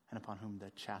 and upon whom the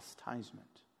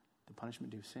chastisement, the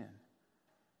punishment due sin,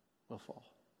 will fall.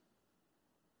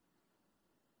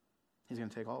 He's going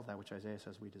to take all of that which Isaiah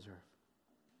says we deserve.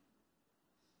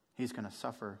 He's going to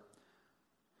suffer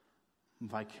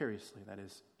vicariously, that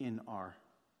is, in our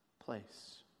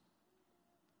place.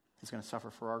 He's going to suffer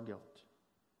for our guilt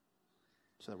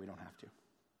so that we don't have to.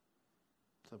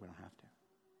 So that we don't have to.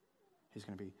 He's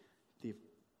going to be the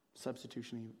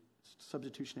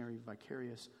substitutionary,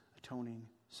 vicarious, atoning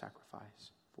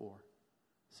sacrifice for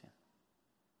sin.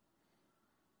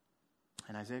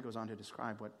 And Isaiah goes on to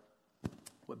describe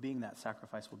what being that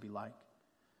sacrifice will be like.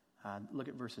 Look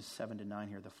at verses 7 to 9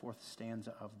 here, the fourth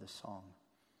stanza of the song.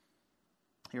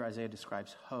 Here Isaiah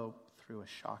describes hope through a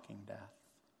shocking death.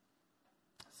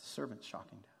 It's the servant's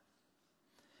shocking death.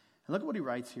 And look at what he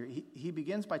writes here. He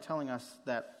begins by telling us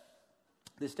that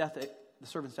this death, the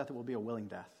servant's death, will be a willing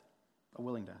death. A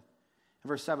willing death. In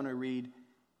verse 7 we read,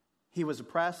 he was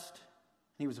oppressed,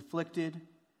 he was afflicted,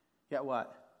 yet what?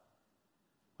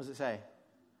 What does it say?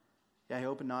 Yeah, he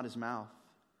opened not his mouth.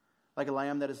 Like a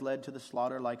lamb that is led to the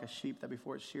slaughter, like a sheep that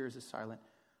before its shears is silent,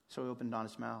 so he opened not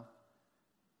his mouth.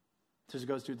 So as he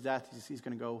goes through death, he's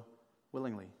going to go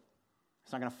willingly.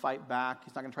 He's not going to fight back.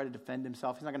 He's not going to try to defend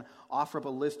himself. He's not going to offer up a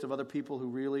list of other people who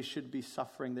really should be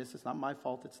suffering this. It's not my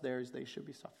fault, it's theirs. They should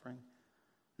be suffering.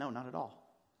 No, not at all.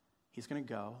 He's going to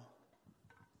go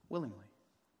willingly.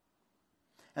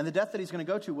 And the death that he's going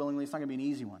to go to willingly is not going to be an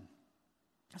easy one.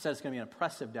 It says it's going to be an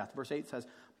oppressive death. Verse 8 says,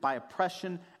 by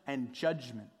oppression and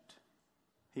judgment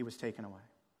he was taken away.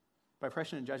 By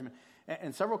oppression and judgment.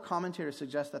 And several commentators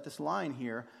suggest that this line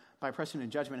here, by oppression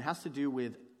and judgment, has to do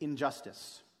with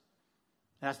injustice.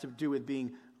 It has to do with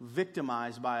being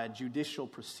victimized by a judicial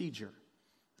procedure.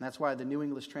 And that's why the New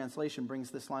English translation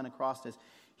brings this line across as,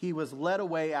 he was led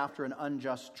away after an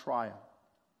unjust trial.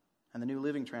 And the New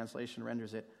Living Translation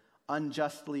renders it,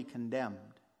 unjustly condemned.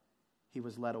 He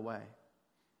was led away.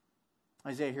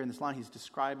 Isaiah here in this line, he's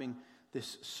describing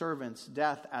this servant's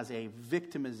death as a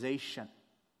victimization.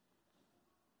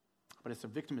 But it's a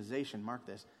victimization, mark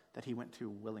this, that he went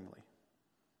to willingly.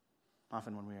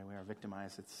 Often when we are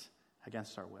victimized, it's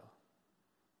against our will.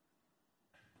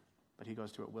 But he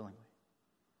goes to it willingly.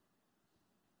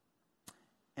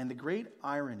 And the great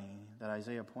irony that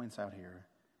Isaiah points out here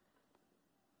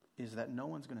is that no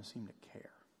one's going to seem to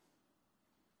care,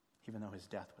 even though his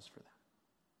death was for them.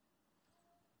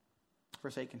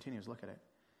 Verse 8 continues, look at it.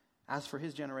 As for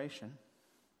his generation,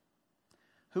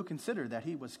 who considered that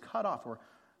he was cut off, or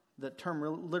the term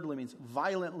literally means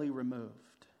violently removed.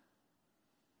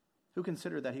 Who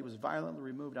considered that he was violently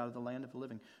removed out of the land of the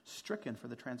living, stricken for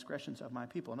the transgressions of my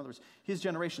people. In other words, his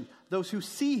generation, those who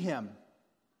see him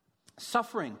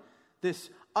suffering this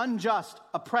unjust,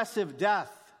 oppressive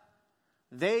death,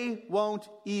 they won't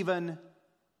even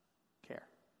care.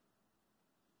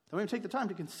 They won't even take the time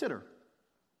to consider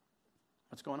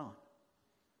what's going on,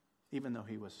 even though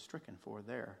he was stricken for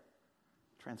their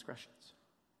transgressions.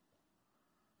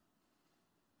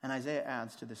 And Isaiah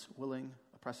adds to this willing,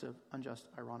 oppressive, unjust,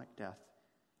 ironic death,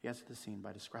 he adds to the scene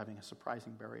by describing a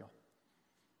surprising burial.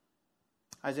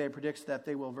 Isaiah predicts that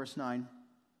they will, verse 9,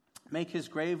 make his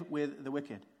grave with the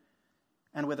wicked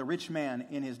and with a rich man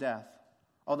in his death,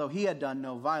 although he had done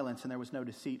no violence and there was no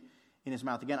deceit in his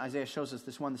mouth. Again, Isaiah shows us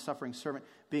this one, the suffering servant,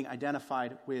 being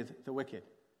identified with the wicked.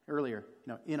 Earlier,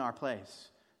 in our place.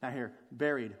 Now here,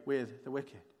 buried with the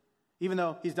wicked. Even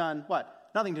though he's done what?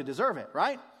 Nothing to deserve it,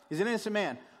 right? He's an innocent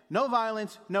man. No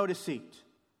violence, no deceit.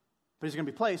 But he's going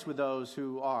to be placed with those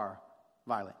who are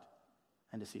violent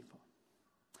and deceitful.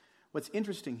 What's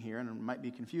interesting here, and it might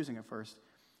be confusing at first,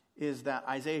 is that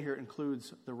Isaiah here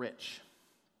includes the rich.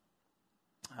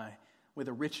 With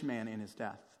a rich man in his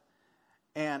death.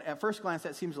 And at first glance,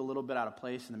 that seems a little bit out of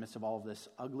place in the midst of all of this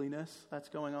ugliness that's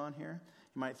going on here.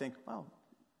 You might think, well,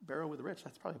 burial with the rich,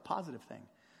 that's probably a positive thing.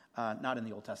 Not in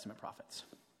the Old Testament prophets.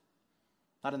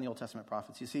 Not in the Old Testament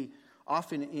prophets. You see,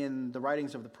 often in the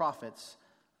writings of the prophets,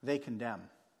 they condemn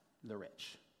the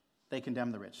rich. They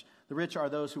condemn the rich. The rich are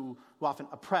those who often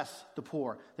oppress the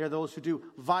poor. They're those who do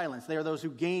violence. They are those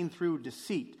who gain through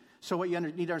deceit. So what you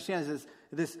need to understand is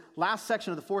this last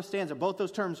section of the fourth stanza, both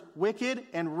those terms, wicked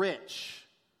and rich,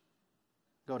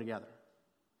 go together.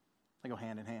 They go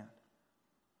hand in hand.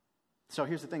 So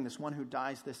here's the thing, this one who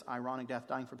dies this ironic death,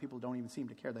 dying for people who don't even seem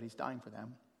to care that he's dying for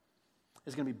them,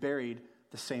 is going to be buried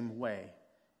the same way,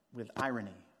 with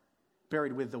irony.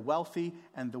 Buried with the wealthy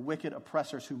and the wicked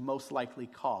oppressors who most likely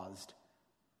caused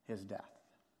his death.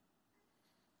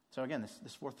 So again,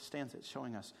 this fourth stanza is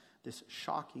showing us this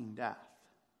shocking death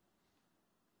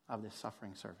of this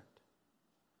suffering servant.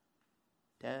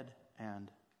 Dead and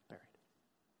buried.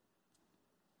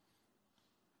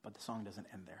 But the song doesn't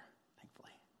end there,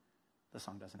 thankfully. The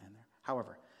song doesn't end there.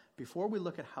 However, before we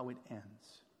look at how it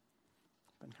ends,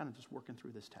 I've been kind of just working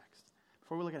through this text.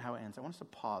 Before we look at how it ends, I want us to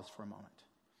pause for a moment.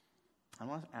 I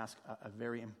want to ask a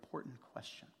very important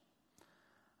question.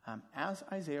 As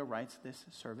Isaiah writes this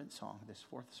servant song, this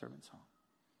fourth servant song,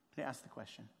 he asks the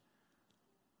question,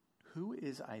 who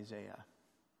is Isaiah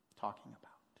talking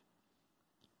about?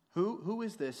 Who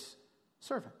is this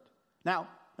servant? Now,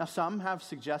 some have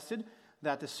suggested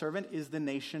that the servant is the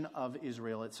nation of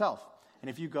Israel itself. And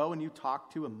if you go and you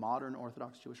talk to a modern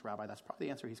Orthodox Jewish rabbi, that's probably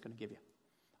the answer he's going to give you.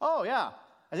 Oh, yeah,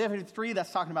 Isaiah 53,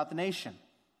 that's talking about the nation.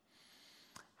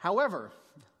 However,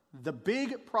 the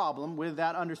big problem with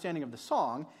that understanding of the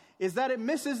song is that it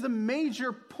misses the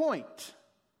major point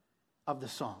of the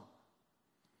song.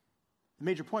 The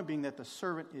major point being that the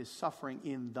servant is suffering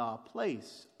in the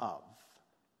place of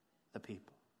the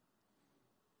people.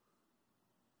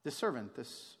 This servant,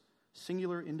 this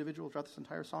singular individual throughout this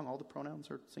entire song, all the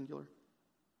pronouns are singular.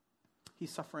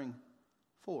 He's suffering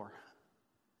for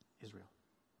Israel.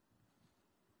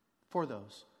 For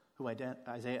those who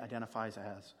Isaiah identifies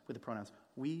as, with the pronouns,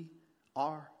 we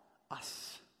are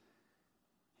us.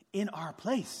 In our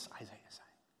place, Isaiah is saying.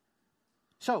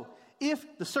 So,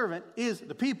 if the servant is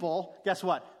the people, guess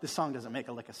what? This song doesn't make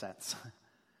a lick of sense.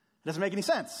 It doesn't make any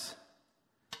sense.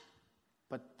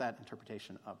 But that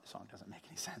interpretation of the song doesn't make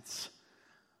any sense.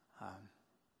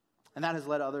 And that has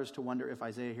led others to wonder if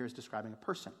Isaiah here is describing a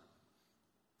person.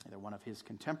 Either one of his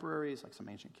contemporaries, like some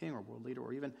ancient king or world leader,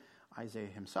 or even Isaiah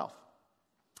himself.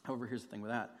 However, here's the thing with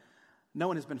that. No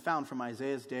one has been found from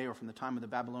Isaiah's day or from the time of the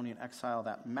Babylonian exile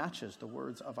that matches the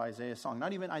words of Isaiah's song.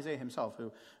 Not even Isaiah himself,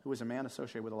 who was a man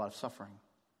associated with a lot of suffering.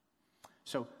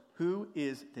 So, who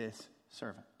is this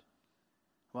servant?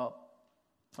 Well,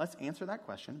 let's answer that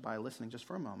question by listening just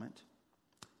for a moment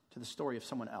to the story of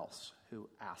someone else who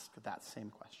asked that same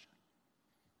question.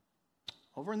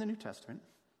 Over in the New Testament,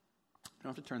 you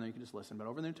don't have to turn there, you can just listen, but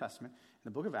over in the New Testament,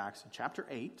 in the book of Acts, chapter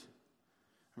 8,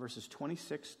 verses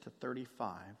 26 to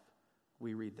 35,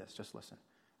 we read this. Just listen.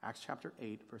 Acts chapter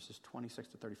 8, verses 26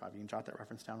 to 35. You can jot that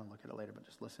reference down and look at it later, but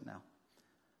just listen now.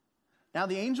 Now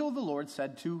the angel of the Lord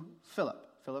said to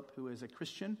Philip, who is a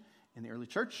Christian in the early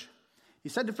church, he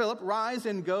said to Philip, rise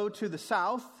and go to the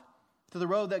south, to the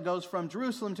road that goes from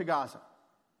Jerusalem to Gaza.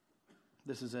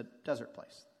 This is a desert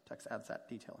place. The text adds that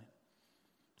detailing.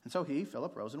 And so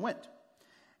Philip, rose and went.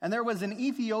 And there was an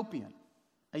Ethiopian,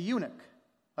 a eunuch,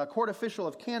 a court official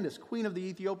of Candace, queen of the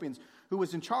Ethiopians, who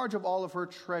was in charge of all of her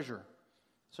treasure.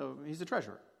 So he's the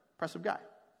treasurer, impressive guy.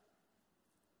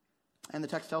 And the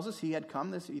text tells us he had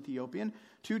come, this Ethiopian,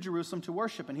 to Jerusalem to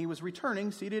worship, and he was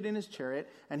returning, seated in his chariot,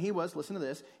 and he was, listen to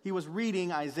this, he was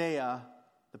reading Isaiah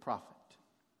the prophet.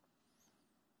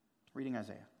 Reading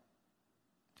Isaiah.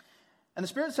 And the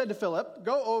Spirit said to Philip,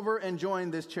 go over and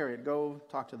join this chariot. Go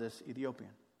talk to this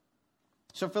Ethiopian.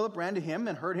 So Philip ran to him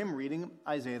and heard him reading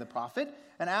Isaiah the prophet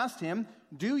and asked him,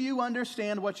 do you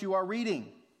understand what you are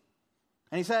reading?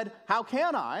 And he said, how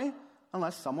can I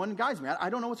unless someone guides me? I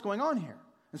don't know what's going on here.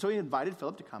 And so he invited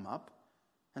Philip to come up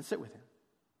and sit with him.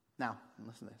 Now,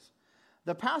 listen to this.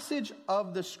 The passage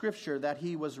of the scripture that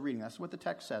he was reading, that's what the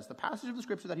text says. The passage of the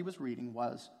scripture that he was reading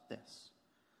was this.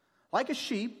 Like a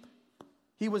sheep,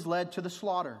 he was led to the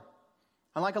slaughter.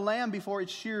 And like a lamb before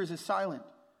its shears is silent,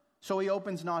 so he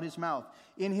opens not his mouth.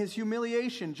 In his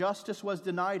humiliation, justice was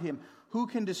denied him. Who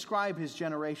can describe his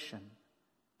generation?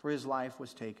 For his life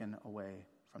was taken away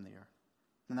from the earth.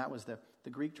 And that was the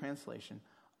Greek translation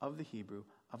of the Hebrew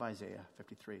of Isaiah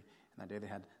 53. In that day they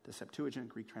had the Septuagint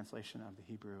Greek translation of the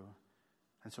Hebrew.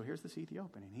 And so here's this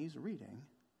Ethiopian, and he's reading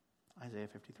Isaiah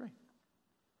 53.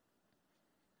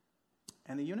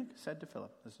 And the eunuch said to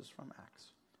Philip, this is from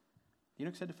Acts. The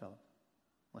eunuch said to Philip,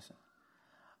 listen,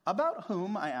 about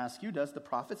whom, I ask you, does the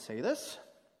prophet say this?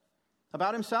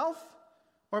 About himself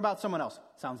or about someone else?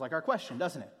 Sounds like our question,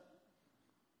 doesn't it?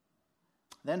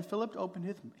 Then Philip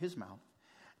opened his mouth,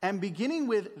 and beginning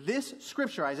with this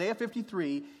scripture, Isaiah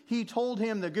 53, he told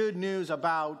him the good news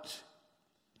about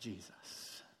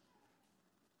Jesus.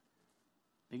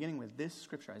 Beginning with this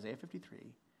scripture, Isaiah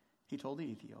 53, he told the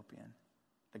Ethiopian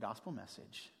the gospel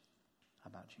message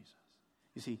about Jesus.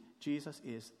 You see, Jesus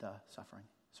is the suffering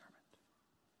servant.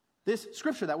 This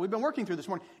scripture that we've been working through this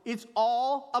morning, it's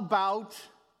all about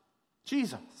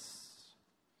Jesus.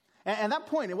 And that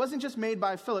point, it wasn't just made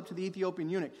by Philip to the Ethiopian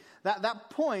eunuch.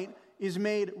 That point is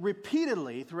made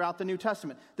repeatedly throughout the New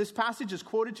Testament. This passage is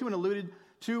quoted to and alluded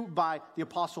to by the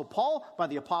Apostle Paul, by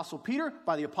the Apostle Peter,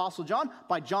 by the Apostle John,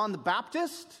 by John the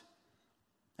Baptist,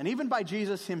 and even by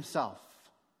Jesus himself.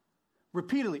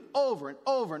 Repeatedly, over and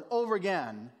over and over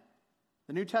again,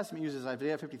 the New Testament uses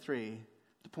Isaiah 53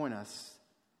 to point us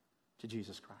to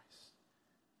Jesus Christ.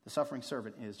 The suffering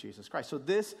servant is Jesus Christ. So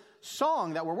this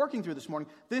song that we're working through this morning,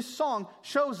 this song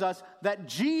shows us that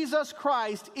Jesus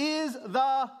Christ is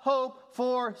the hope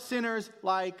for sinners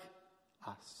like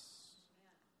us.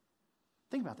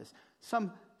 Think about this.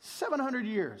 Some 700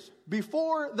 years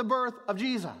before the birth of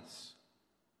Jesus,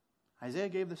 Isaiah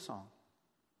gave this song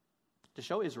to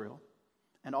show Israel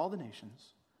and all the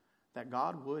nations that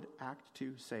God would act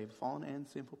to save fallen and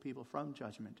sinful people from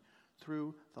judgment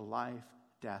through the life,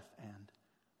 death, and,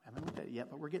 I haven't looked at it yet,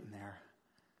 but we're getting there,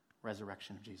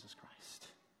 resurrection of Jesus Christ.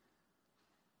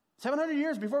 700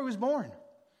 years before he was born,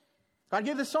 God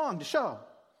gave this song to show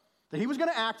that he was going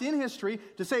to act in history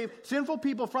to save sinful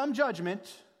people from judgment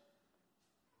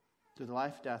through the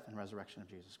life, death, and resurrection of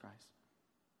Jesus Christ.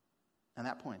 And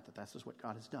that point, that that's just what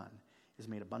God has done, is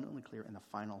made abundantly clear in the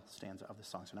final stanza of the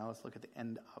song. So now let's look at the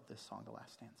end of this song, the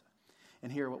last stanza.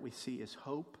 And here what we see is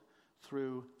hope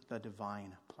through the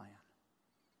divine plan.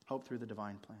 Hope through the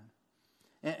divine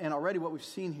plan. And already what we've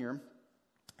seen here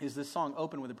is this song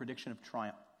open with a prediction of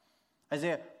triumph.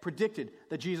 Isaiah predicted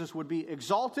that Jesus would be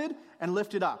exalted and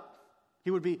lifted up. He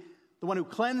would be the one who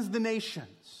cleansed the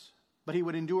nations, but he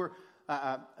would endure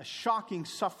a shocking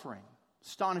suffering,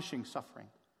 astonishing suffering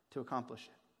to accomplish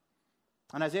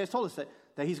it. And Isaiah has told us that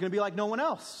he's going to be like no one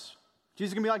else.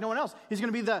 Jesus is going to be like no one else. He's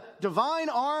going to be the divine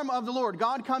arm of the Lord,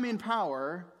 God come in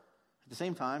power, at the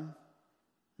same time,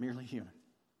 merely human.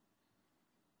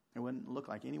 It wouldn't look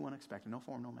like anyone expected, no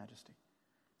form, no majesty.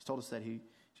 He's told us that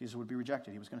Jesus would be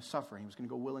rejected. He was going to suffer. He was going to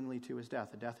go willingly to his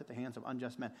death, a death at the hands of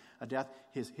unjust men, a death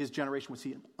his generation would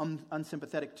see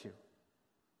unsympathetic to,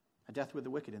 a death with the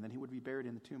wicked, and then he would be buried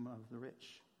in the tomb of the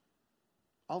rich.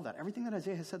 All that, everything that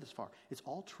Isaiah has said this far, it's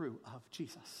all true of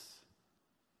Jesus.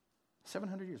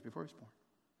 700 years before he was born.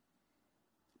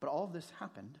 But all of this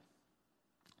happened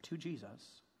to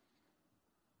Jesus.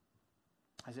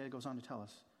 Isaiah goes on to tell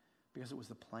us, because it was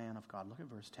the plan of God. Look at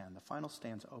verse 10. The final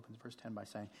stanza opens verse 10 by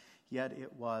saying, yet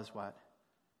it was what?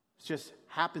 It's just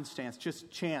happenstance, just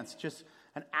chance, just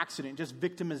an accident, just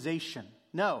victimization.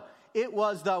 No, it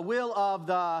was the will of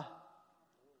the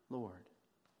Lord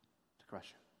to crush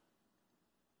him.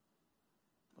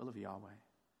 Will of Yahweh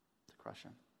to crush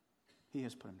him. He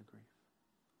has put him to grief.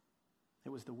 It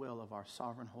was the will of our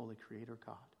sovereign, holy Creator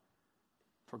God,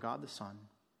 for God the Son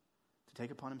to take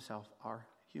upon himself our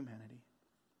humanity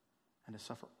and to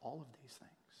suffer all of these things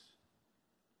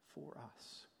for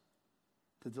us,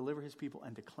 to deliver his people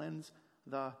and to cleanse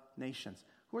the nations.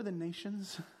 Who are the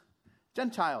nations?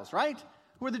 Gentiles, right?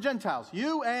 Who are the Gentiles?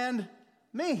 You and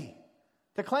me.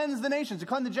 To cleanse the nations, to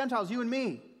cleanse the Gentiles, you and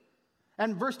me.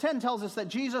 And verse 10 tells us that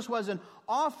Jesus was an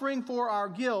offering for our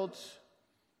guilt,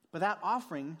 but that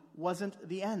offering wasn't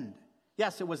the end.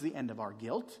 Yes, it was the end of our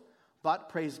guilt, but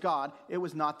praise God, it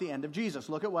was not the end of Jesus.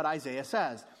 Look at what Isaiah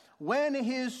says. When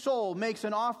his soul makes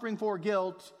an offering for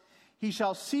guilt, he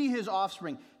shall see his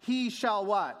offspring. He shall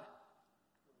what?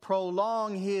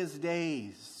 Prolong his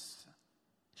days.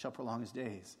 He shall prolong his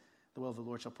days. The will of the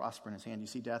Lord shall prosper in his hand. You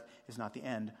see, death is not the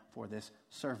end for this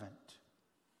servant.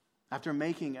 After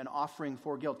making an offering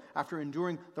for guilt, after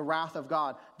enduring the wrath of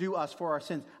God due us for our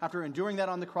sins, after enduring that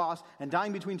on the cross and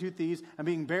dying between two thieves and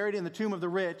being buried in the tomb of the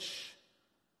rich,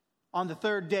 on the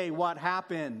third day, what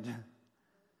happened?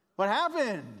 What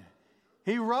happened?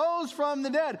 He rose from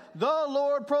the dead. The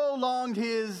Lord prolonged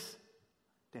his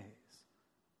days.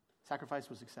 Sacrifice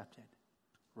was accepted.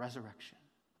 Resurrection.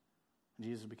 And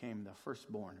Jesus became the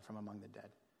firstborn from among the dead.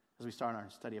 As we start our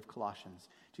study of Colossians,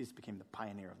 Jesus became the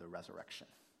pioneer of the resurrection.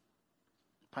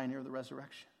 Pioneer of the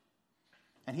resurrection.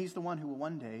 And he's the one who will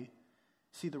one day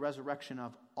see the resurrection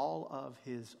of all of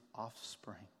his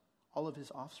offspring. All of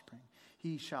his offspring.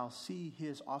 He shall see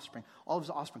his offspring. All of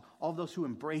his offspring. All of those who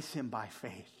embrace him by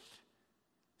faith.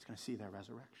 He's going to see their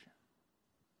resurrection.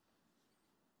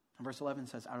 And verse 11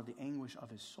 says, out of the anguish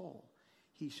of his soul,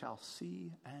 he shall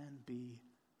see and be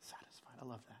satisfied. I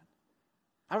love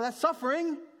that. Out of that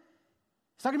suffering,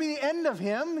 it's not going to be the end of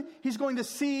him. He's going to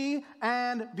see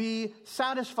and be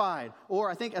satisfied.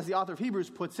 Or I think as the author of Hebrews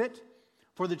puts it,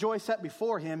 for the joy set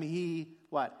before him, he,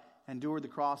 what? Endured the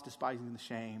cross, despising the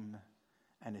shame,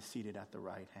 and is seated at the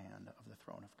right hand of the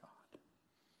throne of God.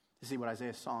 You see, what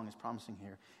Isaiah's song is promising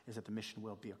here is that the mission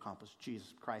will be accomplished.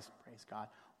 Jesus Christ, praise God,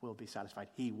 will be satisfied.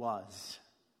 He was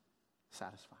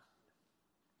satisfied.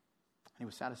 And he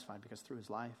was satisfied because through his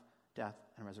life, death,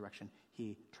 and resurrection,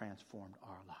 he transformed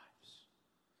our lives.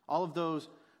 All of those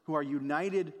who are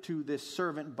united to this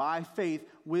servant by faith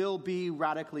will be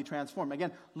radically transformed.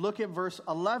 Again, look at verse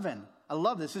 11. I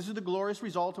love this. This is the glorious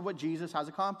result of what Jesus has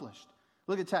accomplished.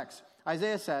 Look at the text.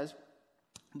 Isaiah says,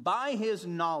 by his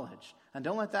knowledge. And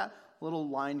don't let that little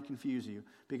line confuse you,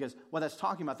 because what that's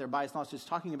talking about there, by his knowledge, is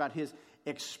talking about his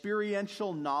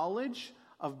experiential knowledge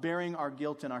of bearing our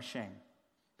guilt and our shame.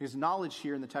 Because knowledge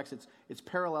here in the text, it's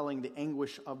paralleling the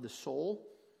anguish of the soul,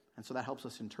 and so that helps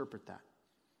us interpret that.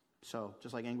 So,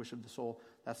 just like anguish of the soul,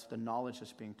 that's the knowledge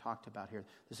that's being talked about here.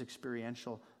 This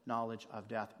experiential knowledge of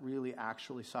death, really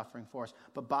actually suffering for us.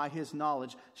 But by his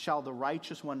knowledge shall the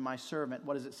righteous one, my servant,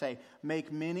 what does it say?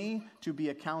 Make many to be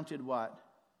accounted what?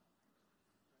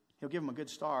 He'll give them a good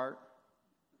start.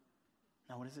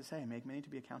 Now, what does it say? Make many to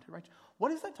be accounted righteous.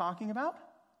 What is that talking about?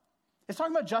 It's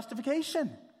talking about justification.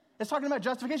 It's talking about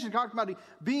justification. It's talking about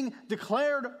being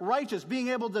declared righteous, being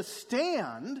able to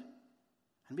stand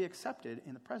and be accepted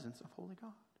in the presence of holy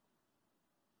God.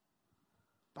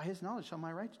 By his knowledge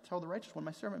shall the righteous one,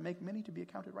 my servant, make many to be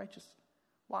accounted righteous.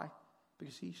 Why?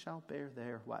 Because he shall bear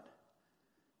their what?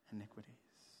 Iniquities.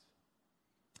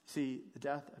 See, the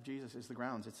death of Jesus is the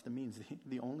grounds. It's the means,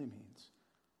 the only means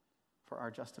for our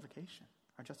justification.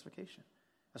 Our justification.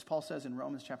 As Paul says in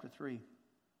Romans chapter 3,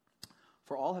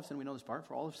 for all have sinned, we know this part,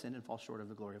 for all have sinned and fall short of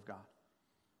the glory of God.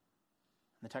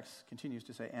 And the text continues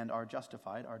to say, and are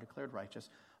justified, are declared righteous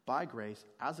by grace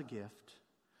as a gift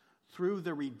through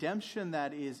the redemption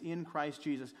that is in Christ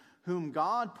Jesus, whom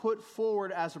God put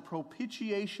forward as a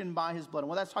propitiation by his blood. And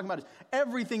what that's talking about is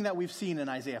everything that we've seen in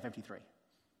Isaiah 53.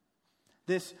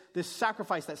 This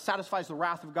sacrifice that satisfies the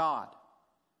wrath of God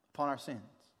upon our sins.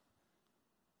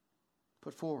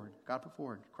 God put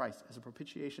forward Christ as a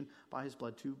propitiation by his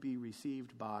blood to be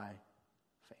received by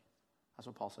faith. That's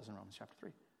what Paul says in Romans chapter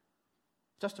 3.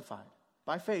 Justified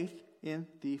by faith in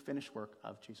the finished work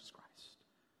of Jesus Christ.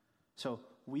 So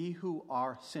we who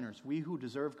are sinners, we who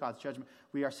deserve God's judgment,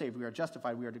 we are saved, we are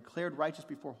justified, we are declared righteous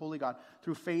before holy God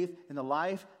through faith in the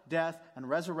life, death, and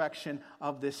resurrection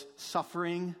of this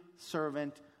suffering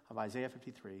servant of Isaiah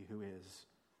 53, who is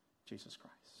Jesus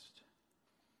Christ.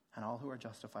 And all who are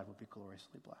justified will be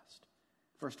gloriously blessed.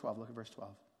 Verse 12, look at verse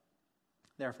 12.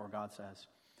 Therefore, God says,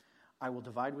 I will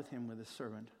divide with him, with his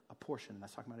servant, a portion.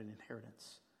 That's talking about an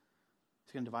inheritance.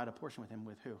 He's going to divide a portion with him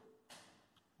with who?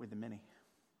 With the many.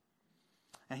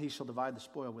 And he shall divide the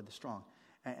spoil with the strong.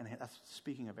 And that's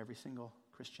speaking of every single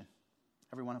Christian.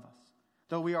 Every one of us.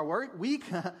 Though we are weak,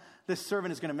 this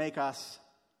servant is going to make us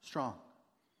strong.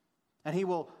 And he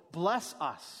will bless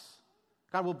us.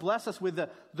 God will bless us with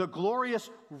the glorious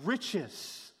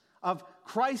riches of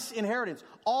Christ's inheritance.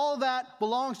 All that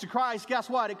belongs to Christ, guess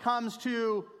what? It comes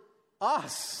to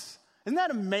us. Isn't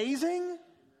that amazing?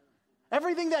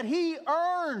 Everything that he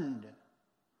earned,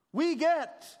 we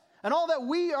get. And all that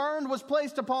we earned was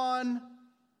placed upon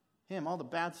him. All the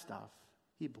bad stuff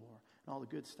he bore, and all the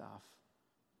good stuff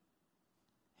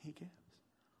he gives.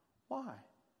 Why?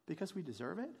 Because we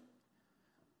deserve it?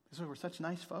 Because we're such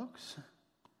nice folks?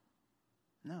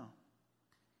 No.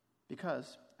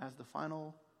 Because, as the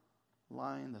final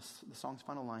line, the song's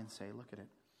final lines say, look at it.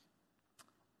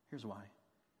 Here's why.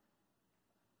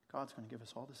 God's going to give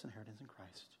us all this inheritance in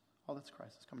Christ. All that's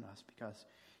Christ is coming to us because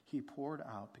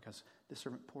because this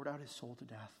servant poured out his soul to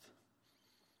death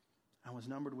and was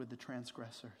numbered with the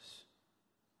transgressors.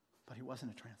 But he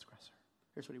wasn't a transgressor.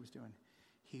 Here's what he was doing.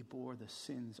 He bore the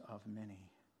sins of many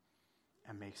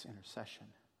and makes intercession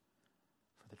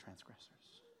for the transgressors.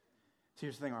 See,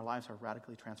 here's the thing. Our lives are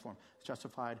radically transformed. It's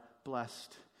justified,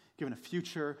 blessed, given a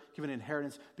future, given an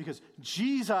inheritance, because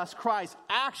Jesus Christ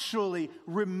actually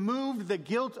removed the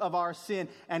guilt of our sin,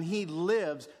 and he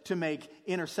lives to make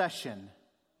intercession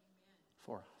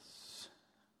for us.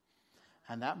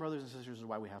 And that, brothers and sisters, is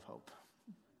why we have hope.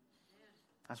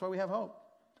 That's why we have hope.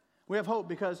 We have hope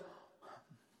because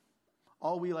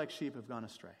all we like sheep have gone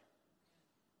astray.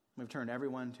 We've turned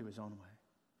everyone to his own way.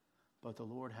 But the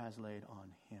Lord has laid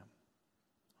on him,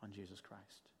 on Jesus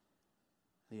Christ,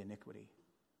 the iniquity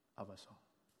of us all.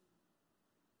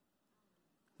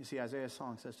 You see, Isaiah's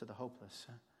song says to the hopeless,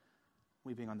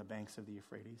 weeping on the banks of the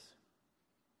Euphrates,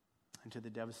 and to the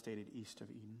devastated east of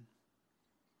Eden,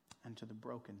 and to the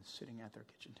broken sitting at their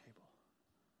kitchen table,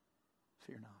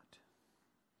 fear not.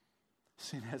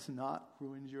 Sin has not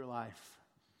ruined your life.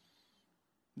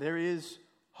 There is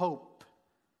hope.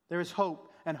 There is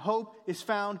hope, and hope is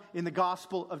found in the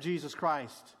gospel of Jesus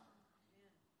Christ.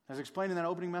 As explained in that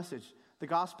opening message, the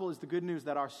gospel is the good news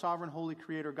that our sovereign, holy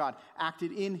creator God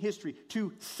acted in history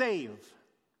to save.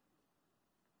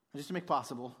 Not just to make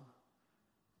possible,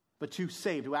 but to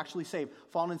save, to actually save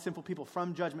fallen and sinful people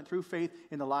from judgment through faith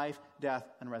in the life, death,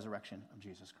 and resurrection of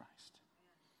Jesus Christ.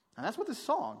 And that's what this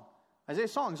song,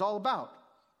 Isaiah's song, is all about.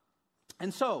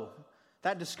 And so,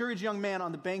 that discouraged young man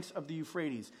on the banks of the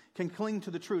Euphrates can cling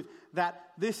to the truth that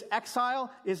this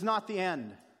exile is not the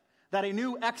end, that a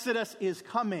new exodus is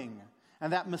coming,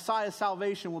 and that Messiah's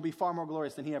salvation will be far more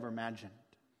glorious than he ever imagined.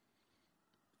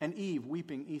 And Eve,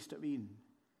 weeping east of Eden,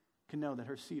 can know that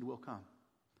her seed will come,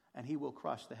 and he will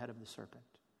crush the head of the serpent.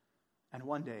 And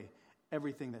one day,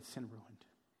 everything that sin ruined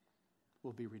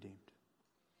will be redeemed.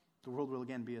 the world will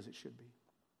again be as it should be.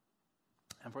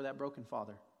 And for that broken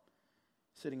father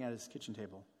sitting at his kitchen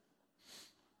table,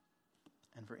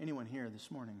 and for anyone here this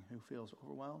morning who feels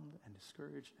overwhelmed and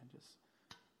discouraged and just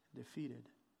defeated,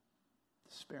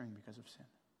 despairing because of sin,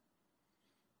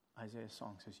 Isaiah's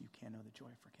song says you can know the joy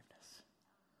of forgiveness.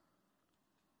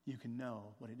 You can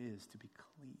know what it is to be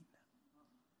clean,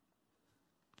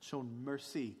 shown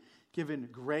mercy, given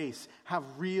grace, have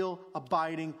real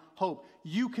abiding hope.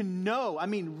 You can know,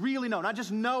 really know, not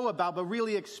just know about, but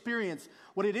really experience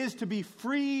what it is to be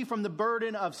free from the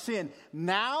burden of sin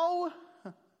now,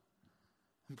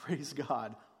 and praise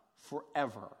God,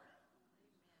 forever.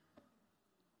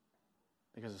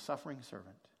 Because a suffering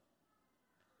servant,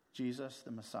 Jesus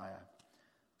the Messiah,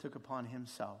 took upon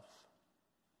himself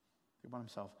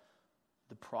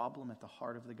the problem at the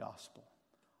heart of the gospel,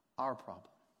 our problem,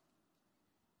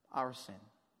 our sin,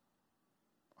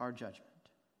 our judgment.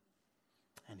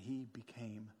 And he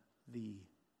became the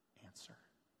answer.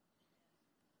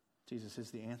 Jesus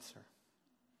is the answer.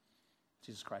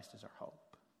 Jesus Christ is our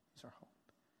hope. He's our hope.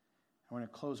 And we're going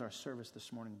to close our service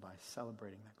this morning by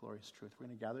celebrating that glorious truth. We're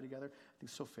going to gather together. I think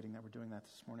it's so fitting that we're doing that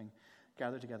this morning.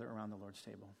 Gather together around the Lord's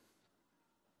table.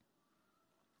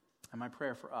 And my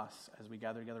prayer for us as we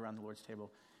gather together around the Lord's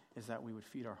table is that we would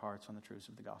feed our hearts on the truths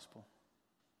of the gospel.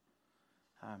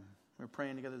 We were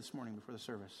praying together this morning before the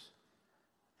service.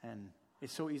 And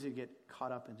it's so easy to get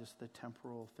caught up in just the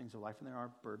temporal things of life. And there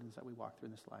are burdens that we walk through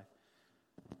in this life.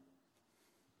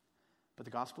 But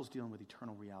the gospel is dealing with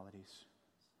eternal realities.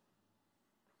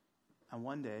 And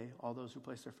one day, all those who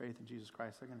place their faith in Jesus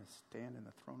Christ are going to stand in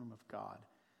the throne room of God.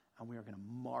 And we are going to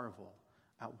marvel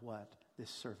at what this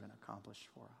servant accomplished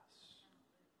for us.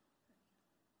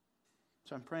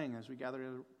 So I'm praying as we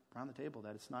gather around the table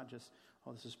that it's not just,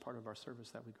 this is part of our service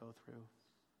that we go through.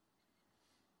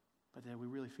 But that we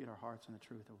really feed our hearts on the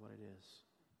truth of what it is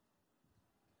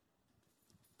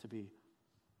to be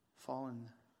fallen,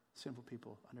 sinful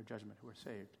people under judgment who are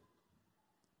saved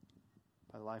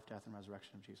by the life, death, and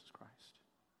resurrection of Jesus Christ.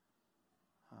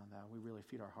 That we really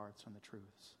feed our hearts on the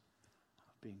truths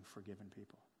of being forgiven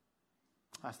people.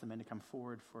 I'll ask the men to come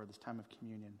forward for this time of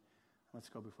communion. Let's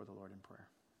go before the Lord in prayer.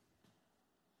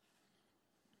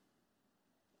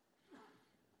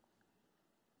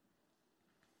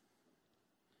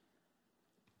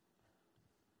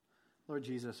 Lord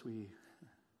Jesus, we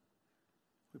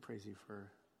praise you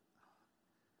for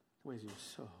the ways you're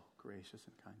so gracious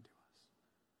and kind to us.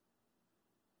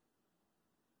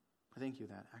 I thank you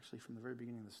that actually from the very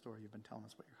beginning of the story you've been telling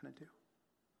us what you're going to do.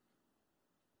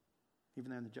 Even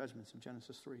there in the judgments of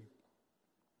Genesis 3,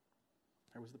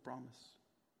 there was the promise.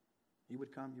 You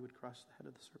would come, you would crush the head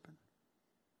of the serpent.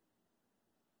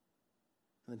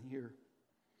 And then here,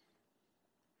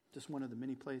 just one of the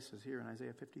many places here in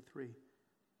Isaiah 53,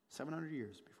 700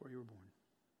 years before you were born,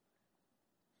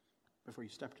 before you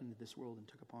stepped into this world and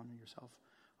took upon yourself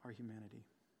our humanity,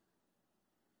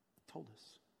 told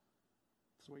us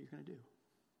this is what you're going to do.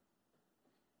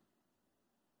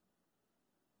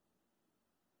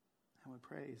 I would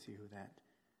praise you that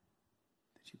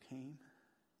you came,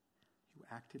 you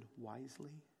acted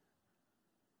wisely.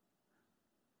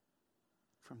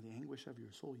 From the anguish of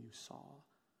your soul you saw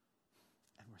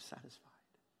and were satisfied.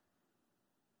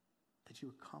 That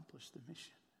you accomplished the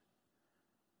mission.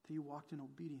 That you walked in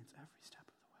obedience every step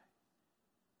of the way.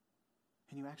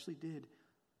 And you actually did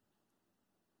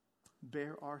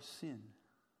bear our sin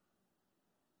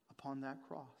upon that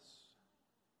cross.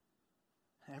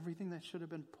 Everything that should have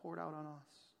been poured out on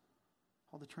us,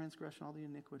 all the transgression, all the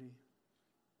iniquity,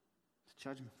 the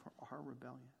judgment for our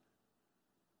rebellion,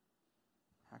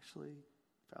 actually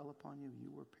fell upon you.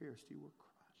 You were pierced. You were crushed.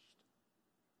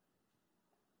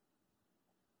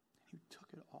 And you took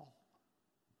it all.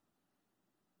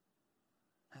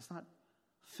 That's not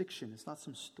fiction. It's not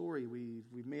some story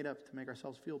we've made up to make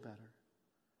ourselves feel better.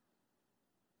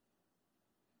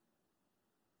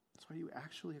 That's what you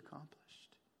actually accomplished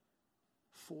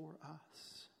for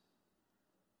us.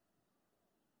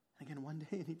 And again, one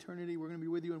day in eternity, we're going to be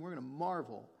with you and we're going to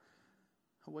marvel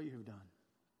at what you have done.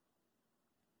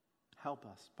 Help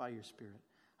us by your Spirit.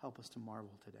 Help us to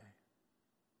marvel today.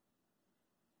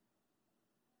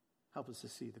 Help us to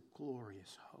see the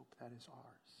glorious hope that is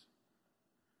ours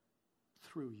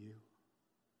through you.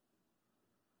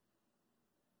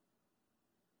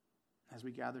 As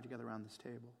we gather together around this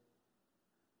table,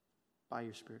 by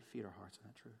your Spirit, feed our hearts on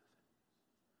that truth.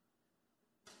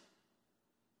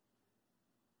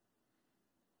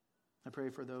 I pray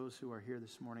for those who are here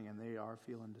this morning and they are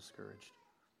feeling discouraged.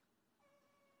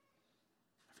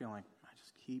 I feel like I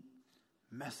just keep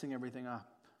messing everything up.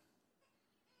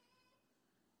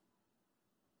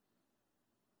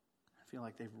 feel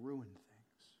like they've ruined things.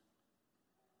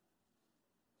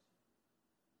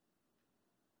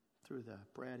 Through the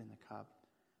bread and the cup,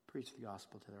 preach the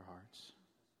gospel to their hearts.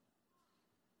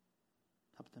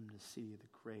 Help them to see the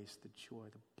grace, the joy,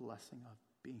 the blessing of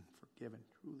being forgiven,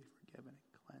 truly forgiven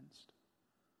and cleansed.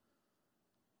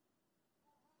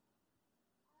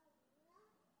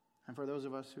 And for those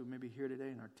of us who may be here today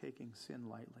and are taking sin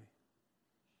lightly,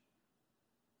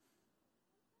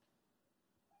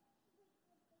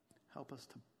 help us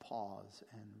to pause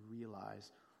and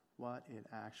realize what it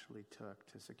actually took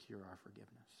to secure our forgiveness.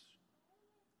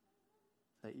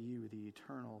 That you, the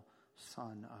eternal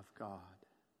Son of God,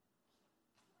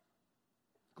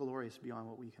 glorious beyond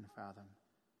what we can fathom,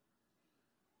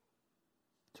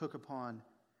 took upon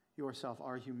yourself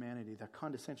our humanity, the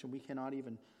condescension we cannot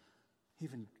even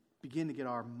begin to get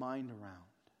our mind around.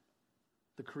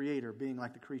 The Creator being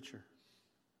like the creature.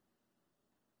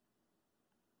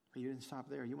 But you didn't stop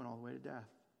there. You went all the way to death.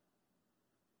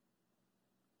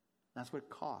 That's what it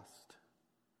cost.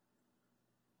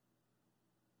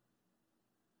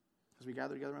 As we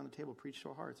gather together around the table, preach to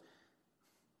our hearts.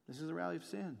 This is the reality of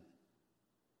sin.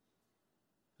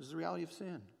 This is the reality of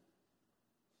sin.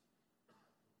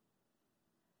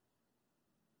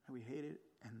 And we hate it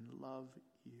and love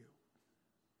you.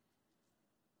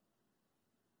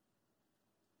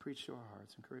 Preach to our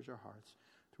hearts, encourage our hearts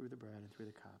through the bread and through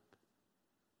the cup.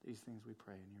 These things we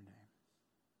pray in your name.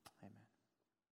 Amen.